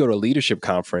 if you go to a leadership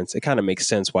conference, it kind of makes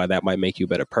sense why that might make you a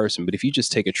better person. But if you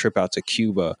just take a trip out to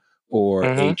Cuba or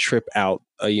a trip out,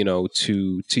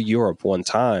 to Europe one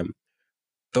time,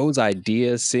 those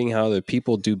ideas, seeing how the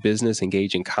people do business,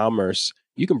 engage in commerce,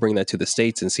 you can bring that to the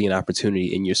States and see an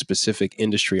opportunity in your specific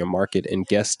industry or market, and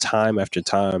guests time after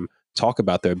time talk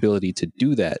about their ability to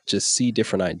do that. Just see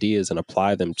different ideas and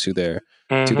apply them to their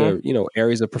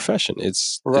areas of profession.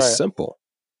 It's simple.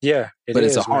 Yeah, but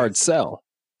it's a hard sell.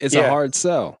 It's a hard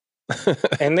sell.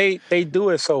 And they do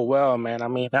it so well, man. I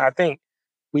mean, I think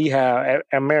we have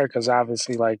America's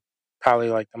obviously probably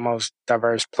the most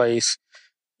diverse place,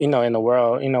 in the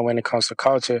world, when it comes to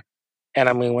culture. And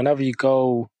I mean, whenever you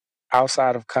go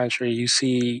outside of country, you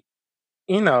see,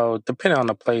 depending on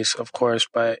the place, of course,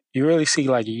 but you really see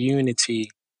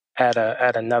unity at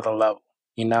another level,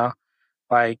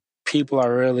 like people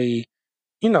are really,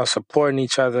 supporting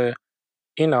each other,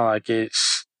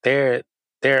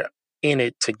 they're in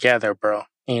it together, bro.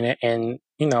 And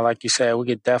like you said, we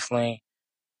could definitely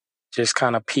just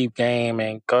kind of peep game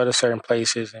and go to certain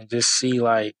places and just see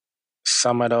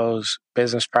some of those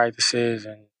business practices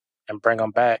and bring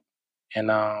them back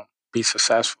and be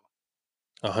successful.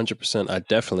 100%. I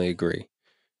definitely agree.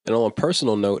 And on a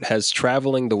personal note, has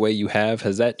traveling the way you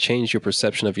has that changed your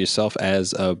perception of yourself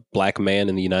as a black man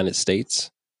in the United States?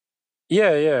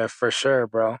 Yeah, for sure,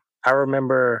 bro. I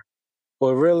remember,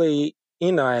 really,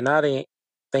 and I didn't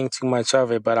think too much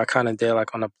of it, but I kind of did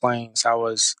on the planes.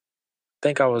 I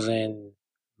think I was in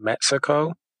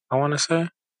Mexico, I want to say.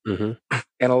 Mm-hmm.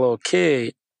 And a little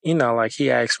kid,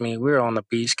 he asked me, we were on the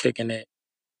beach kicking it.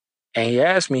 And he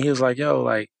asked me, he was like,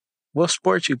 yo, what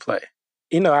sport you play?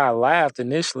 I laughed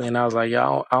initially and I was like,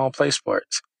 yo, I don't play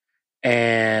sports.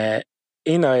 And,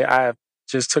 I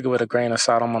just took it with a grain of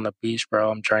salt. I'm on the beach,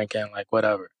 bro. I'm drinking,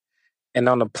 whatever. And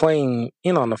on the plane,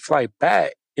 on the flight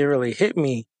back, it really hit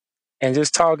me. And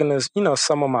just talking to,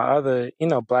 some of my other,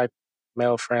 black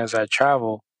male friends that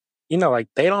travel, they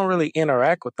don't really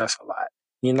interact with us a lot.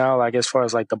 As far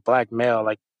as the black male,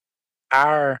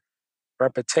 our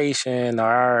reputation or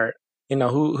our,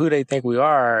 who they think we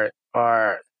are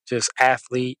just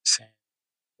athletes, and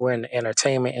we're in the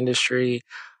entertainment industry,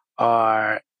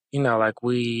 or like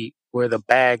we're the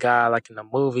bad guy like in the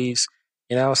movies.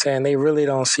 You know what I'm saying? They really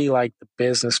don't see like the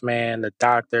businessman, the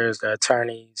doctors, the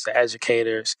attorneys, the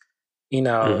educators.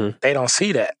 Hmm. They don't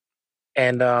see that.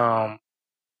 And I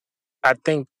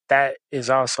think that is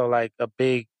also like a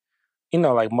big,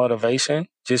 like motivation,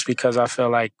 just because I feel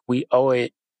like we owe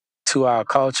it to our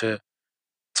culture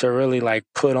to really like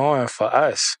put on for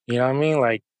us. You know what I mean?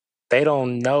 Like they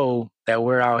don't know that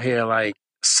we're out here like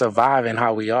surviving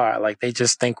how we are. Like they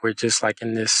just think we're just like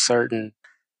in this certain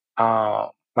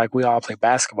like we all play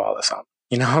basketball or something.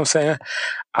 You know what I'm saying?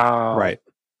 Um Right.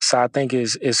 so I think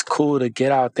it's cool to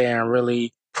get out there and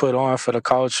really put on for the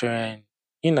culture and,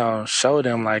 show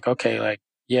them like, okay, like,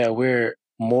 yeah, we're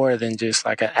more than just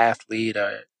like an athlete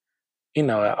or,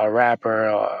 a rapper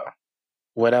or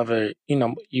whatever,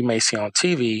 you may see on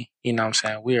TV, you know what I'm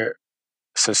saying? We're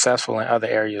successful in other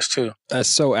areas too. That's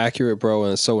so accurate, bro,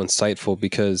 and it's so insightful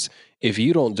because if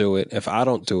you don't do it, if I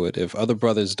don't do it, if other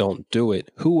brothers don't do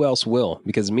it, who else will?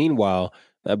 Because meanwhile,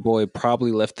 that boy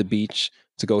probably left the beach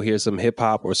to go hear some hip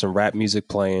hop or some rap music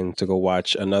playing to go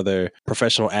watch another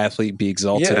professional athlete be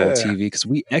exalted on Yeah, TV because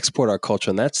we export our culture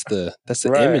and that's the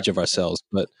right, image of ourselves.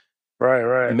 But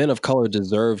right, men of color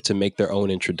deserve to make their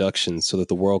own introductions so that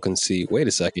the world can see, wait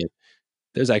a second,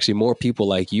 there's actually more people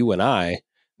like you and I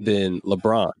than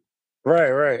LeBron.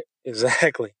 right,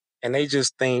 exactly. And they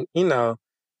just think,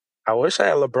 I wish I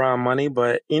had LeBron money,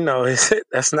 but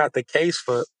that's not the case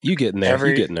for You getting there. You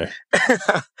every getting there.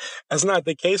 that's not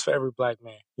the case for every black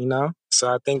man. So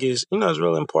I think it's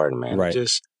really important, man, to Right.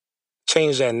 just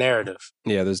change that narrative.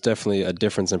 Yeah, there's definitely a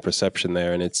difference in perception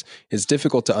there, and it's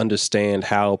difficult to understand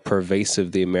how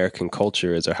pervasive the American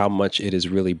culture is, or how much it is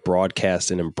really broadcast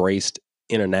and embraced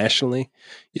internationally.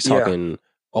 You're Yeah, talking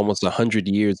almost 100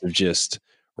 years of just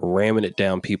ramming it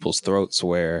down people's throats,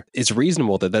 where it's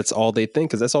reasonable that that's all they think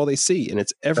because that's all they see, and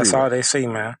it's that's all everywhere. they see,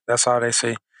 man. That's all they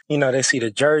see. They see the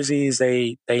jerseys,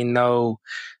 they know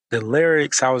the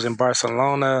lyrics. I was in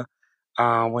Barcelona,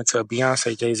 went to a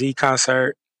Beyonce Jay-Z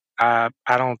concert. I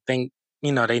don't think,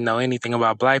 they know anything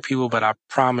about black people, but I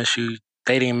promise you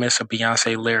they didn't miss a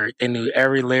Beyonce lyric. They knew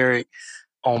every lyric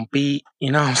on beat,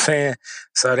 you know what I'm saying?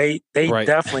 So they Right.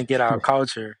 definitely get our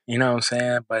culture, you know what I'm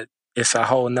saying? But it's a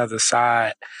whole nother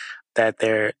side that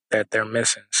they're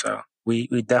missing. So we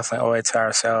definitely owe it to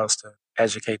ourselves to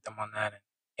educate them on that and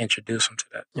introduce them to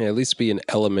that. Yeah, at least be an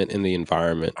element in the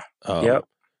environment. Yep.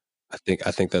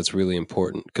 I think that's really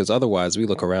important because otherwise we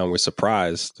look around, we're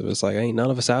surprised. It's like, ain't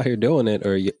none of us out here doing it,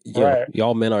 or Right.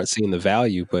 y'all men aren't seeing the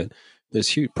value. But there's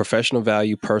huge professional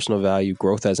value, personal value,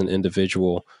 growth as an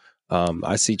individual.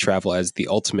 I see travel as the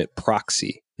ultimate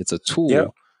proxy. It's a Yep.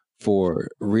 tool for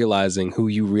realizing who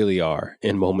you really are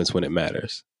in moments when it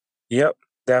matters. Yep.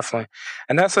 Definitely.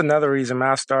 And that's another reason,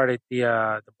 man, I started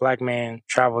the Black Man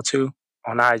Travel Too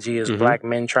on IG is Hmm. Black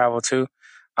Men Travel Too.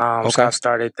 So I Okay.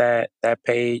 started that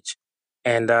page.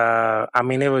 And I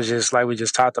mean it was just like we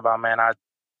just talked about, man.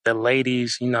 The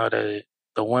ladies, the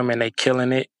women, they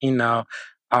killing it,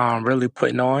 really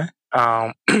putting on.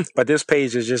 But this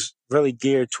page is just really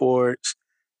geared towards,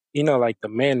 like the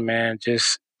men, man,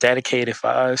 just dedicated for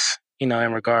us, in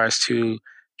regards to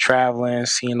traveling,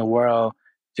 seeing the world,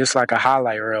 just like a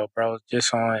highlight reel, bro.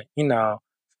 Just on,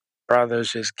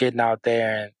 brothers just getting out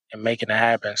there and making it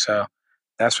happen. So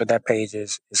that's what that page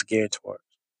is geared towards.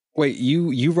 Wait,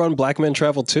 you run Black Men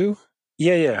Travel too?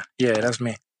 Yeah, that's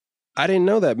me. I didn't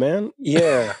know that, man.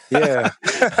 Yeah.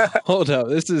 Hold up,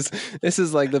 this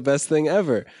is like the best thing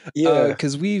ever. Yeah,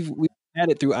 Because we've had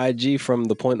it through IG from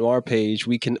the Point Noir page.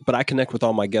 But I connect with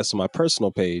all my guests on my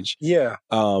personal page. yeah,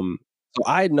 Um, so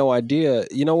I had no idea.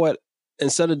 You know what?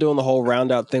 Instead of doing the whole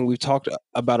round out thing, we've talked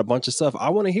about a bunch of stuff. I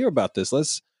want to hear about this.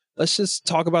 Let's just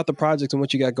talk about the project and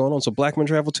what you got going on. So Black Men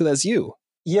Travel too. That's you.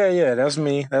 yeah. That's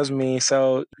me. That's me.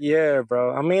 So yeah,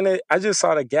 bro. I mean, I just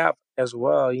saw the gap as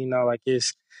well. Like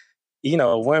it's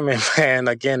women, man.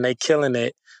 Again, they killing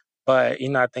it. But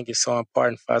I think it's so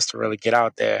important for us to really get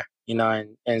out there.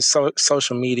 And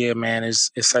social media, man,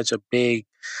 is such a big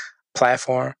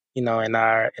platform. In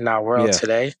our world Yeah.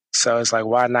 today. So it's like,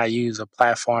 why not use a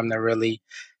platform to really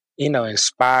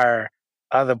inspire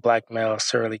other black males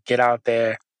to really get out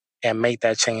there and make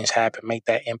that change happen, make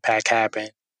that impact happen.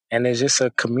 And there's just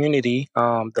a community.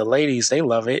 The ladies, they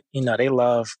love it. They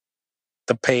love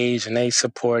the page and they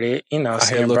support it. I here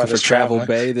Seeing looking for brothers Travel traveling.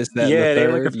 Bay, this, that, and the Yeah, they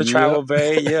looking third. for Travel Yep.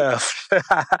 Bay. Yeah,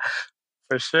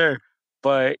 for sure.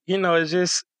 But it's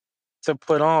just to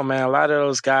put on, man. A lot of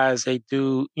those guys, they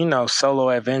do, solo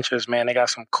adventures, man. They got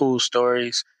some cool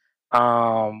stories.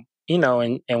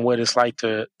 and what it's like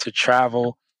to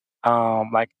travel,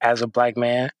 like as a black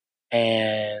man,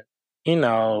 and you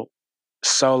know,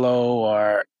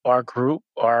 solo or group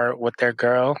or with their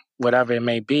girl, whatever it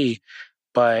may be.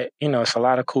 But it's a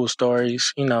lot of cool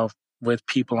stories, with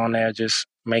people on there just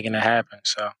making it happen.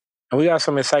 So, and we got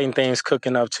some exciting things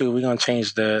cooking up too. We're gonna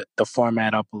change the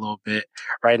format up a little bit.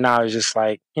 Right now, it's just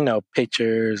like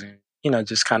pictures and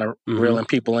just kind of reeling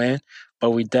people in.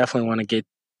 But we definitely want to get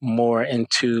more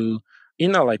into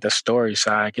like the story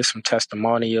side, get some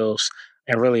testimonials,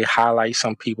 and really highlight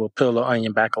some people, peel the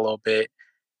onion back a little bit,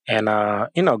 and go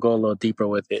a little deeper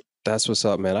with it. That's what's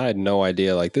up, man. I had no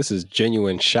idea. Like, this is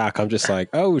genuine shock. I'm just like,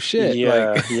 oh shit.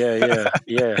 Yeah, like, yeah.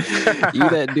 You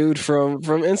that dude from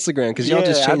Instagram, because y'all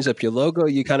just changed up your logo.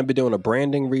 You kind of been doing a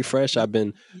branding refresh. I've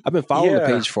been following the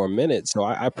page for a minute, so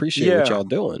I appreciate what y'all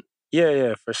doing.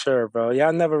 Yeah, for sure, bro. Yeah,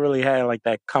 I never really had like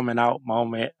that coming out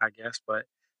moment, I guess, but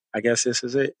I guess this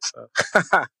is it. So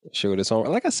sure, it's on.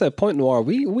 Like I said, Point Noir,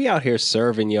 we out here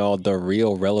serving y'all the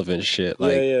real relevant shit.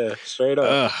 Like, yeah, straight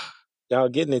up. Y'all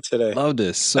getting it today. Love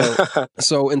this.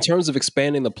 So in terms of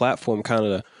expanding the platform, kind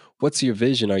of, what's your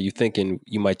vision? Are you thinking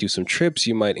you might do some trips?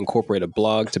 You might incorporate a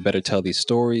blog to better tell these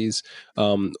stories?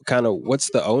 Kind of, what's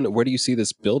the own? Where do you see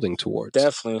this building towards?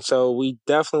 Definitely. So we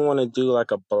definitely want to do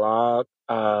like a blog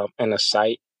and a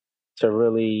site to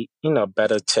really,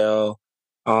 better tell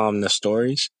the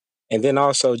stories, and then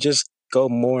also just go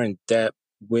more in depth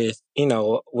with,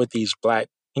 with these black,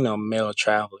 male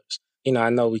travelers. I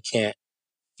know we can't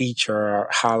feature or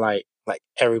highlight like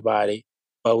everybody,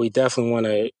 but we definitely want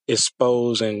to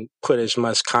expose and put as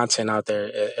much content out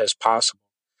there as possible.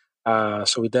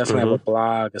 So we definitely have a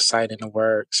blog, a site in the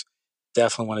works.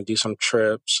 Definitely want to do some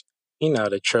trips.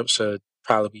 The trips would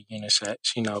probably be unisex,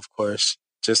 of course,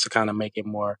 just to kind of make it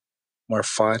more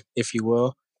fun, if you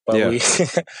will. But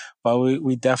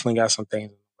we definitely got some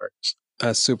things in the works.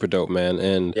 That's super dope, man.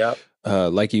 And yep.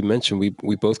 Like you mentioned,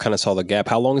 we both kind of saw the gap.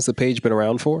 How long has the page been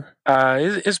around for?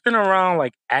 It's been around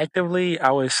like actively,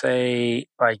 I would say,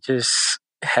 like just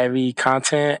heavy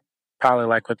content, probably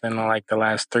like within like the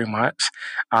last 3 months.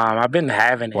 I've been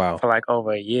having it for like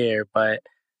over a year, but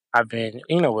I've been,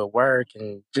 with work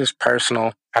and just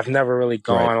personal, I've never really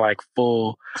gone like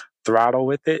full throttle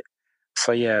with it.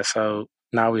 So yeah, so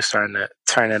now we're starting to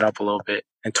turn it up a little bit.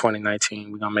 In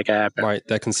 2019, we're gonna make it happen. Right,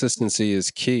 that consistency is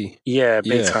key. Yeah,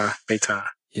 big time.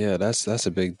 Yeah, that's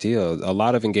a big deal. A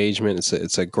lot of engagement.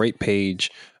 It's a great page.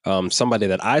 Somebody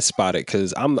that I spotted,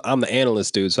 because I'm the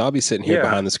analyst dude, so I'll be sitting here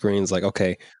behind the screens like,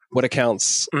 okay, what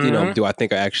accounts do I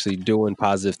think are actually doing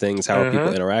positive things? How are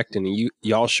people interacting? And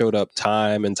y'all showed up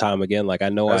time and time again. Like, I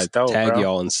know that's I tagged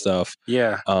y'all and stuff.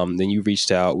 Yeah. Then you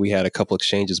reached out. We had a couple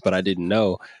exchanges, but I didn't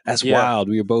know. That's wild.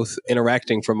 We were both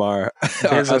interacting from our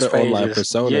other online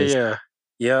personas. Yeah.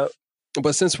 Yep.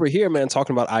 But since we're here, man,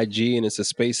 talking about IG, and it's a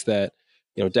space that,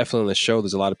 definitely on the show,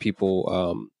 there's a lot of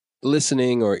people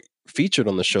listening or featured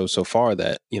on the show so far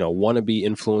that, wannabe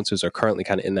influencers are currently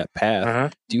kind of in that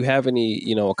path. Do you have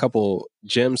any, a couple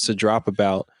gems to drop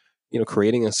about,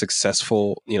 creating a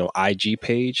successful, IG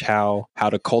page, how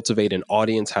to cultivate an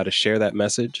audience, how to share that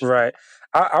message? Right.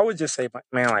 I would just say,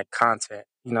 man, like content,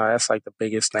 that's like the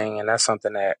biggest thing. And that's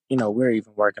something that, we're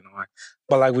even working on.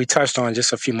 But like we touched on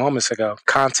just a few moments ago,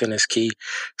 content is key.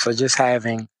 So just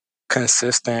having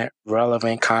consistent,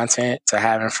 relevant content to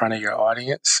have in front of your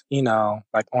audience,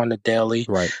 like on the daily.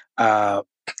 Right. I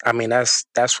mean, that's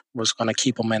what's going to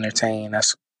keep them entertained.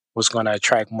 That's what's going to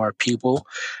attract more people.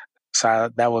 So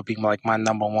that would be like my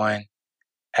number one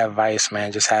advice,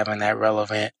 man, just having that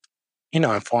relevant,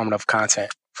 informative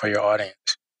content for your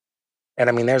audience. And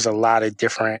I mean, there's a lot of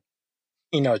different,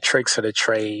 tricks of the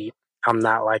trade. I'm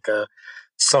not like a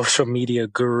social media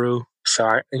guru. So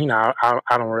I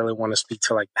don't really want to speak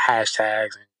to like the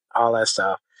hashtags and all that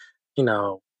stuff,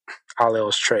 all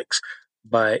those tricks.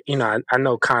 But, I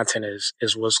know content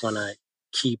is what's going to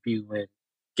keep you and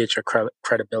get your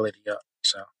credibility up.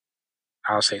 So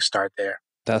I'll say start there.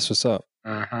 That's what's up.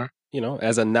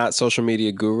 As a not social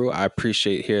media guru, I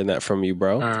appreciate hearing that from you,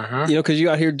 bro. Because you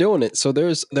out here doing it. So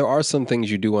there are some things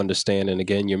you do understand. And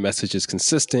again, your message is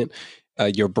consistent.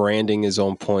 Your branding is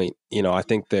on point. I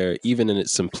think there, even in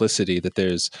its simplicity, that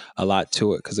there's a lot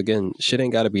to it. Because again, shit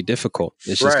ain't got to be difficult.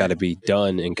 It's just got to be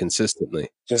done and consistently.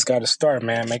 Just got to start,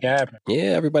 man. Make it happen.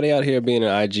 Yeah, everybody out here being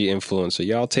an IG influencer,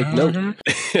 y'all take note.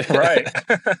 Right.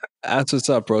 That's what's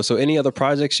up, bro. So any other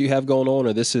projects you have going on,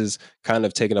 or this is kind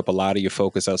of taking up a lot of your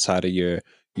focus outside of your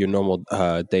normal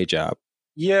day job?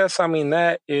 Yes, I mean,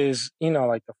 that is,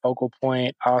 like the focal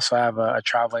point. I also have a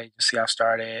travel agency I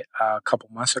started a couple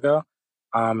months ago.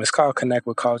 It's called Connect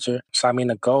with Culture. So I mean,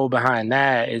 the goal behind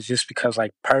that is just because,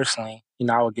 like, personally,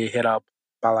 I would get hit up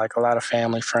by like a lot of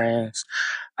family, friends,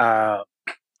 uh,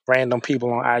 random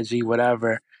people on IG,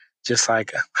 whatever, just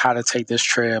like how to take this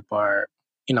trip, or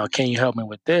can you help me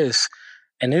with this?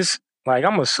 And it's like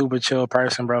I'm a super chill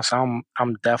person, bro. So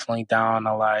I'm definitely down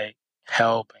to like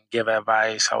help and give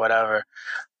advice or whatever.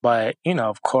 But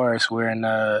of course, we're in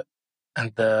the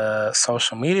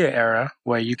social media era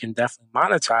where you can definitely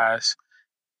monetize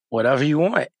whatever you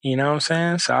want. You know what I'm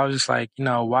saying? So I was just like,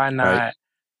 why Right. not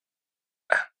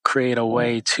create a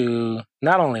way to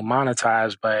not only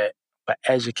monetize but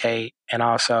educate, and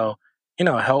also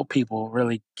help people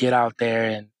really get out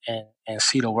there and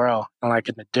see the world and like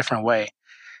in a different way.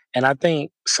 And I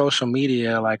think social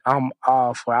media, like, I'm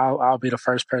all for. I'll be the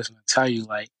first person to tell you,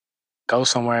 like, go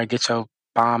somewhere and get your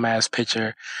bomb ass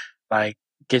picture, like,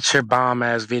 get your bomb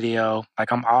ass video.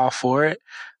 Like, I'm all for it,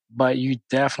 but you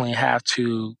definitely have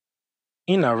to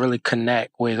really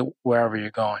connect with wherever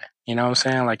you're going. You know what I'm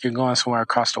saying? Like, you're going somewhere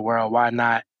across the world. Why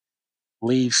not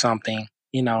leave something,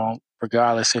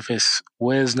 regardless if it's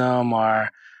wisdom or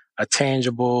a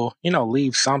tangible,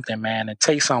 leave something, man, and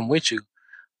take something with you.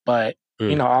 But,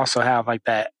 Mm. also have like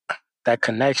that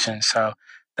connection. So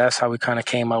that's how we kind of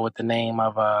came up with the name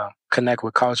of Connect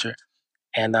with Culture.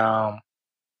 And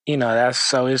that's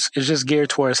so it's just geared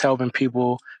towards helping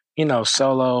people,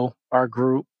 solo or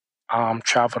group,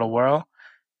 travel the world,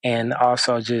 and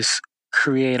also just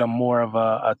create a more of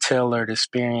a tailored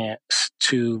experience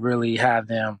to really have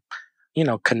them,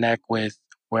 connect with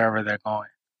wherever they're going.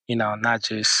 Not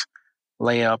just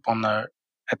lay up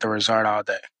at the resort all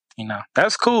day.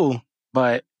 That's cool,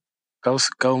 but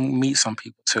go meet some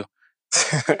people too.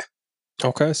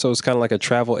 Okay, so it's kind of like a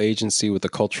travel agency with a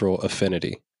cultural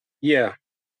affinity. Yeah,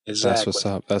 That's exactly. what's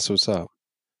up. That's what's up.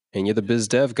 And you're the biz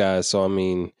dev guy, so I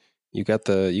mean, you got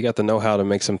the know how to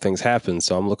make some things happen.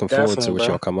 So I'm looking forward to Definitely, what bro.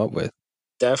 y'all come up with.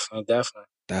 Definitely, definitely.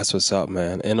 That's what's up,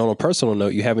 man. And on a personal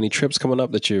note, you have any trips coming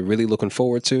up that you're really looking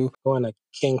forward to? Going to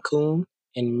Cancun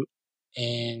in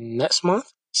next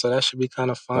month, so that should be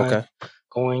kind of fun. Okay.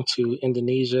 Going to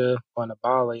Indonesia, going to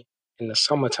Bali in the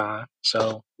summertime.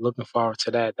 So looking forward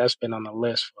to that. That's been on the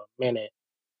list for a minute.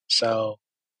 So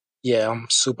yeah, I'm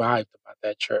super hyped about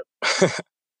that trip.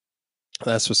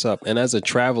 That's what's up. And as a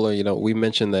traveler, we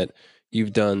mentioned that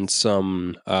you've done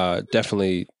some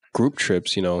definitely group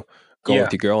trips, going Yeah.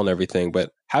 with your girl and everything.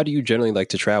 But how do you generally like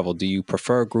to travel? Do you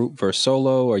prefer group versus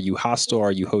solo? Are you hostel?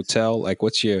 Are you hotel? Like,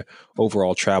 what's your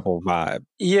overall travel vibe?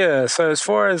 Yeah, so as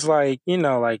far as like,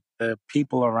 like the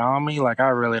people around me, like, I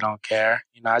really don't care.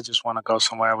 I just want to go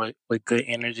somewhere with good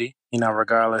energy,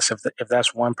 regardless if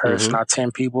that's one person Hmm. or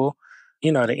 10 people,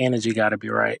 the energy got to be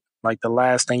right. Like, the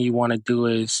last thing you want to do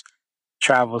is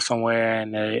travel somewhere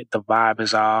and the vibe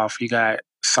is off. You got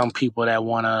some people that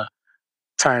want to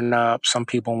turn up, some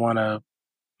people want to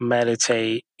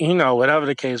meditate, whatever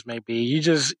the case may be. You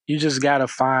just got to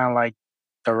find like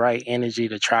the right energy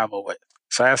to travel with.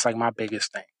 So that's like my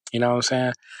biggest thing. You know what I'm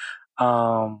saying?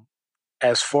 Um,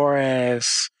 as far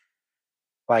as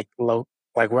like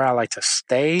like where I like to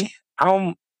stay,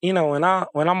 when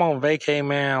I'm on vacay,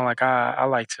 man, like I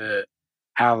like to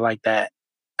have like that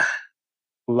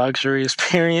luxury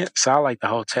experience. So I like the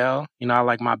hotel. I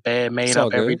like my bed It's made all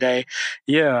up every good. day.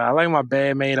 Yeah, I like my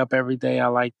bed made up every day. I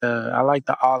like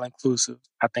the all inclusive.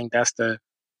 I think that's the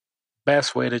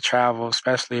best way to travel,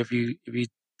 especially if you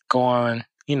going,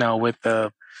 with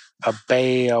a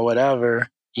bay or whatever.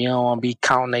 You don't want to be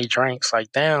counting their drinks.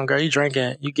 Like, damn, girl, you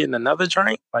getting another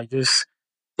drink? Like, just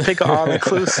pick an all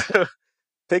inclusive.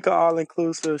 Pick an all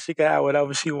inclusive. She can have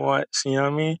whatever she wants. You know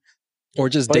what I mean? Or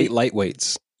just But date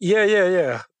lightweights. yeah, yeah,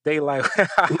 yeah. Daylight.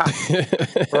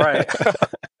 Right.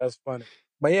 That's funny.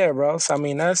 But yeah, bro. So I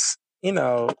mean, I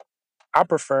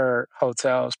prefer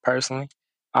hotels personally.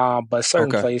 But certain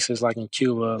Okay. places like in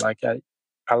Cuba, like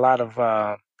a lot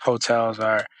of hotels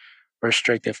are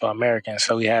restricted for Americans,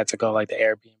 so we had to go like the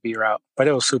Airbnb route. But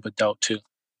it was super dope too.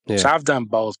 So Yeah. I've done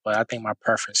both, but I think my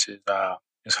preference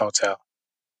is hotel.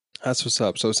 That's what's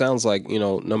up. So it sounds like,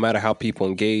 no matter how people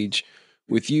engage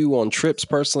with you on trips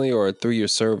personally or through your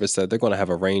service, that they're going to have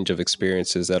a range of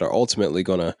experiences that are ultimately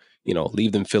going to,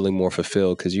 leave them feeling more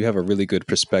fulfilled because you have a really good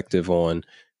perspective on,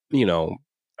 you know,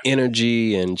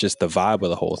 energy and just the vibe of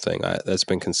the whole thing. That's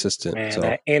been consistent. Man, So,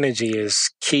 that energy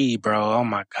is key, bro. Oh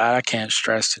my god, I can't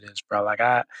stress to this, bro. Like,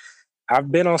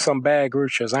 I've been on some bad group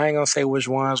trips. I ain't gonna say which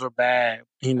ones were bad.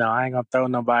 I ain't gonna throw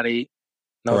nobody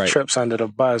no right. trips under the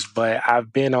bus, but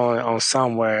I've been on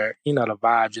some where the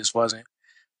vibe just wasn't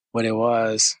what it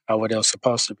was or what it was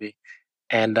supposed to be,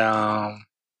 and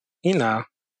you know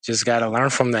just got to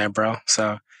learn from that, bro.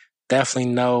 So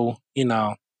definitely know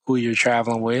who you're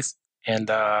traveling with, and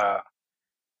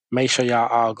make sure y'all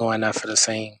all going there for the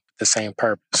same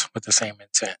purpose with the same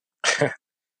intent.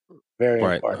 Very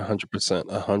Right, important.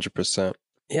 100%, 100%.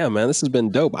 Yeah, man, this has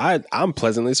been dope. I'm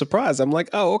pleasantly surprised. I'm like,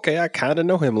 oh, okay, I kind of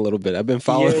know him a little bit. I've been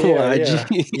following him on IG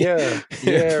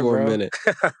for bro. a minute.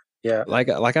 Yeah. Like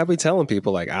I be telling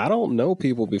people, like, I don't know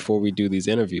people before we do these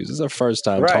interviews. This is our first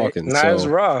time talking. Nah, it's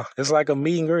raw. It's like a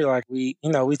meet and greet. Like we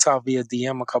talked via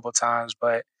DM a couple times,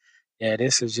 but yeah,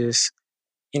 this is just,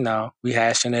 we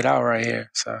hashing it out right here.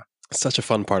 So such a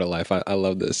fun part of life. I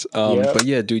love this. Yep. But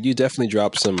yeah, dude, you definitely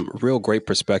dropped some real great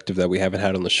perspective that we haven't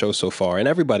had on the show so far. And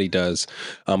everybody does.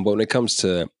 But when it comes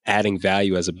to adding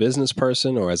value as a business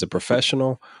person or as a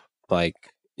professional, like,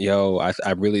 yo,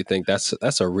 I really think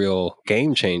that's a real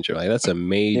game changer. Like, that's a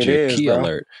major key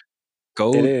alert.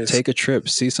 Go take a trip,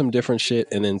 see some different shit,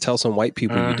 and then tell some white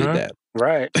people you did that.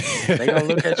 Right. They gonna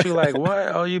look at you like,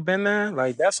 what? Oh, you been there?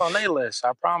 Like, that's on their list.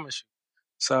 I promise you.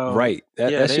 So right.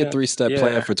 That's your 3-step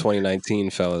plan for 2019,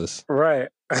 fellas. Right.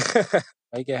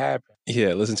 Make it happen.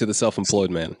 Yeah, listen to the self-employed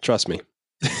man. Trust me.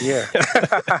 Yeah.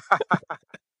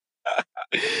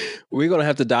 We're going to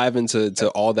have to dive into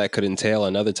all that could entail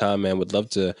another time, man. Would love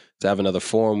to have another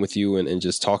forum with you and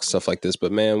just talk stuff like this.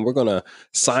 But, man, we're going to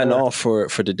sign off for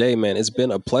today, man. It's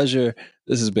been a pleasure.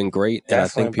 This has been great. And I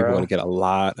think people are going to get a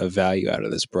lot of value out of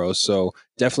this, bro. So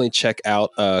definitely check out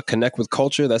Connect with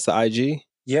Culture. That's the IG.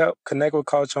 Yep. Connect with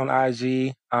Culture on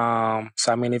IG.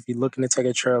 So, I mean, if you're looking to take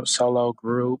a trip, solo,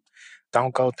 group,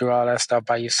 don't go through all that stuff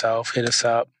by yourself. Hit us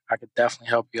up. I could definitely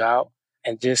help you out.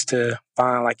 And just to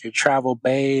find like your travel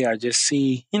bay or just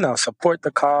see, support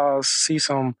the cause, see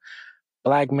some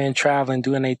Black men traveling,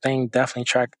 doing their thing, definitely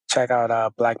check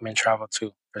out Black Men Travel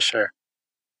 2 for sure.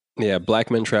 Yeah, Black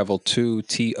Men Travel 2,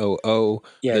 TOO.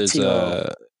 Yeah, there's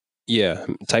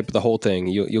type of the whole thing.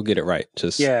 You'll get it right.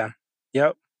 Just yep.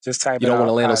 Just type it out. You don't want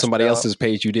to land on somebody else's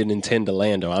page you didn't intend to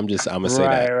land on. I'm gonna say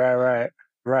that.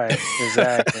 Right.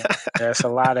 Exactly. There's a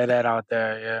lot of that out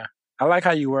there. Yeah. I like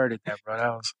how you worded that, bro. That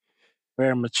was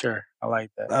very mature. I like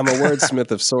that. I'm a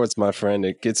wordsmith of sorts, my friend.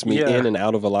 It gets me in and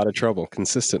out of a lot of trouble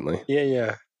consistently.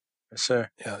 Yeah. For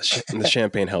sure. Yeah, and the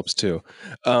champagne helps too.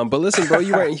 But listen, bro,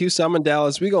 you right in Houston. I'm in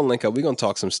Dallas. We're going to link up. We're going to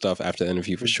talk some stuff after the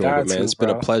interview for sure. But, man, it's been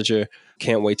a pleasure.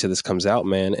 Can't wait till this comes out,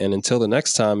 man. And until the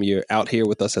next time you're out here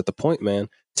with us at The Point, man,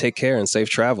 take care and safe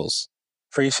travels.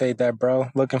 Appreciate that, bro.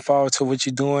 Looking forward to what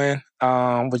you're doing,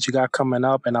 what you got coming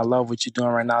up. And I love what you're doing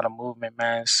right now, the movement,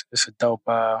 man. It's a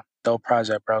dope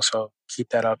project, bro. So keep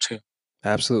that up too.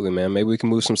 Absolutely, man. Maybe we can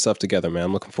move some stuff together, man.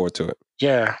 I'm looking forward to it.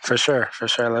 Yeah, for sure.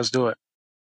 Let's do it.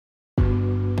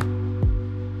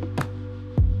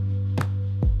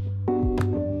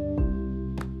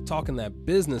 Talking that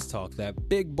business talk, that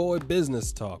big boy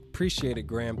business talk. Appreciate it,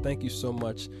 Graham. Thank you so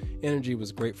much. Energy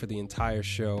was great for the entire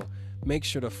show. Make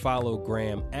sure to follow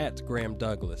Graham at Graham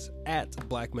Douglas, at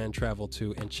Black Men Travel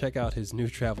 2, and check out his new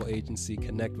travel agency,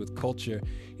 Connect with Culture.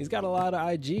 He's got a lot of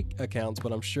IG accounts,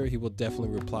 but I'm sure he will definitely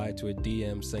reply to a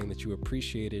DM saying that you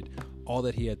appreciated all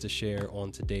that he had to share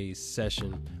on today's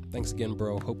session. Thanks again,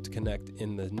 bro. Hope to connect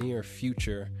in the near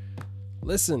future.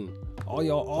 Listen, all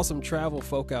y'all awesome travel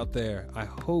folk out there, I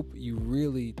hope you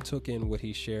really took in what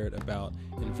he shared about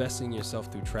investing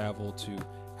yourself through travel to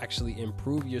actually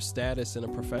improve your status in a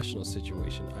professional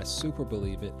situation. I super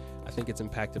believe it. I think it's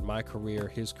impacted my career,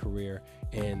 his career,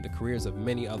 and the careers of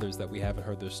many others that we haven't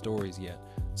heard their stories yet.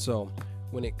 So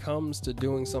when it comes to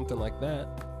doing something like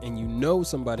that, and you know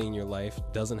somebody in your life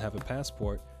doesn't have a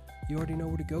passport, you already know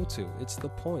where to go to. It's The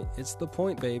Point. It's The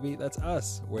Point, baby. That's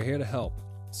us. We're here to help.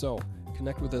 So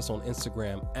connect with us on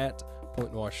Instagram at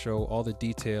Point Noir Show. All the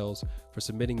details for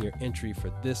submitting your entry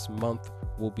for this month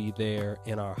will be there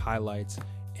in our highlights.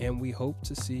 And we hope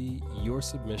to see your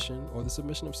submission or the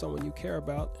submission of someone you care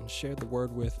about and share the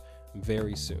word with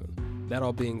very soon. That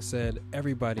all being said,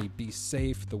 everybody be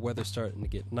safe. The weather's starting to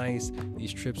get nice.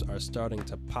 These trips are starting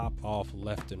to pop off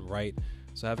left and right.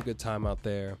 So have a good time out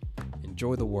there.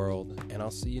 Enjoy the world, and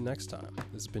I'll see you next time.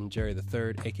 This has been Jerry the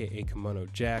Third, aka Kimono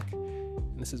Jack,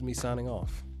 and this is me signing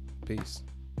off. Peace.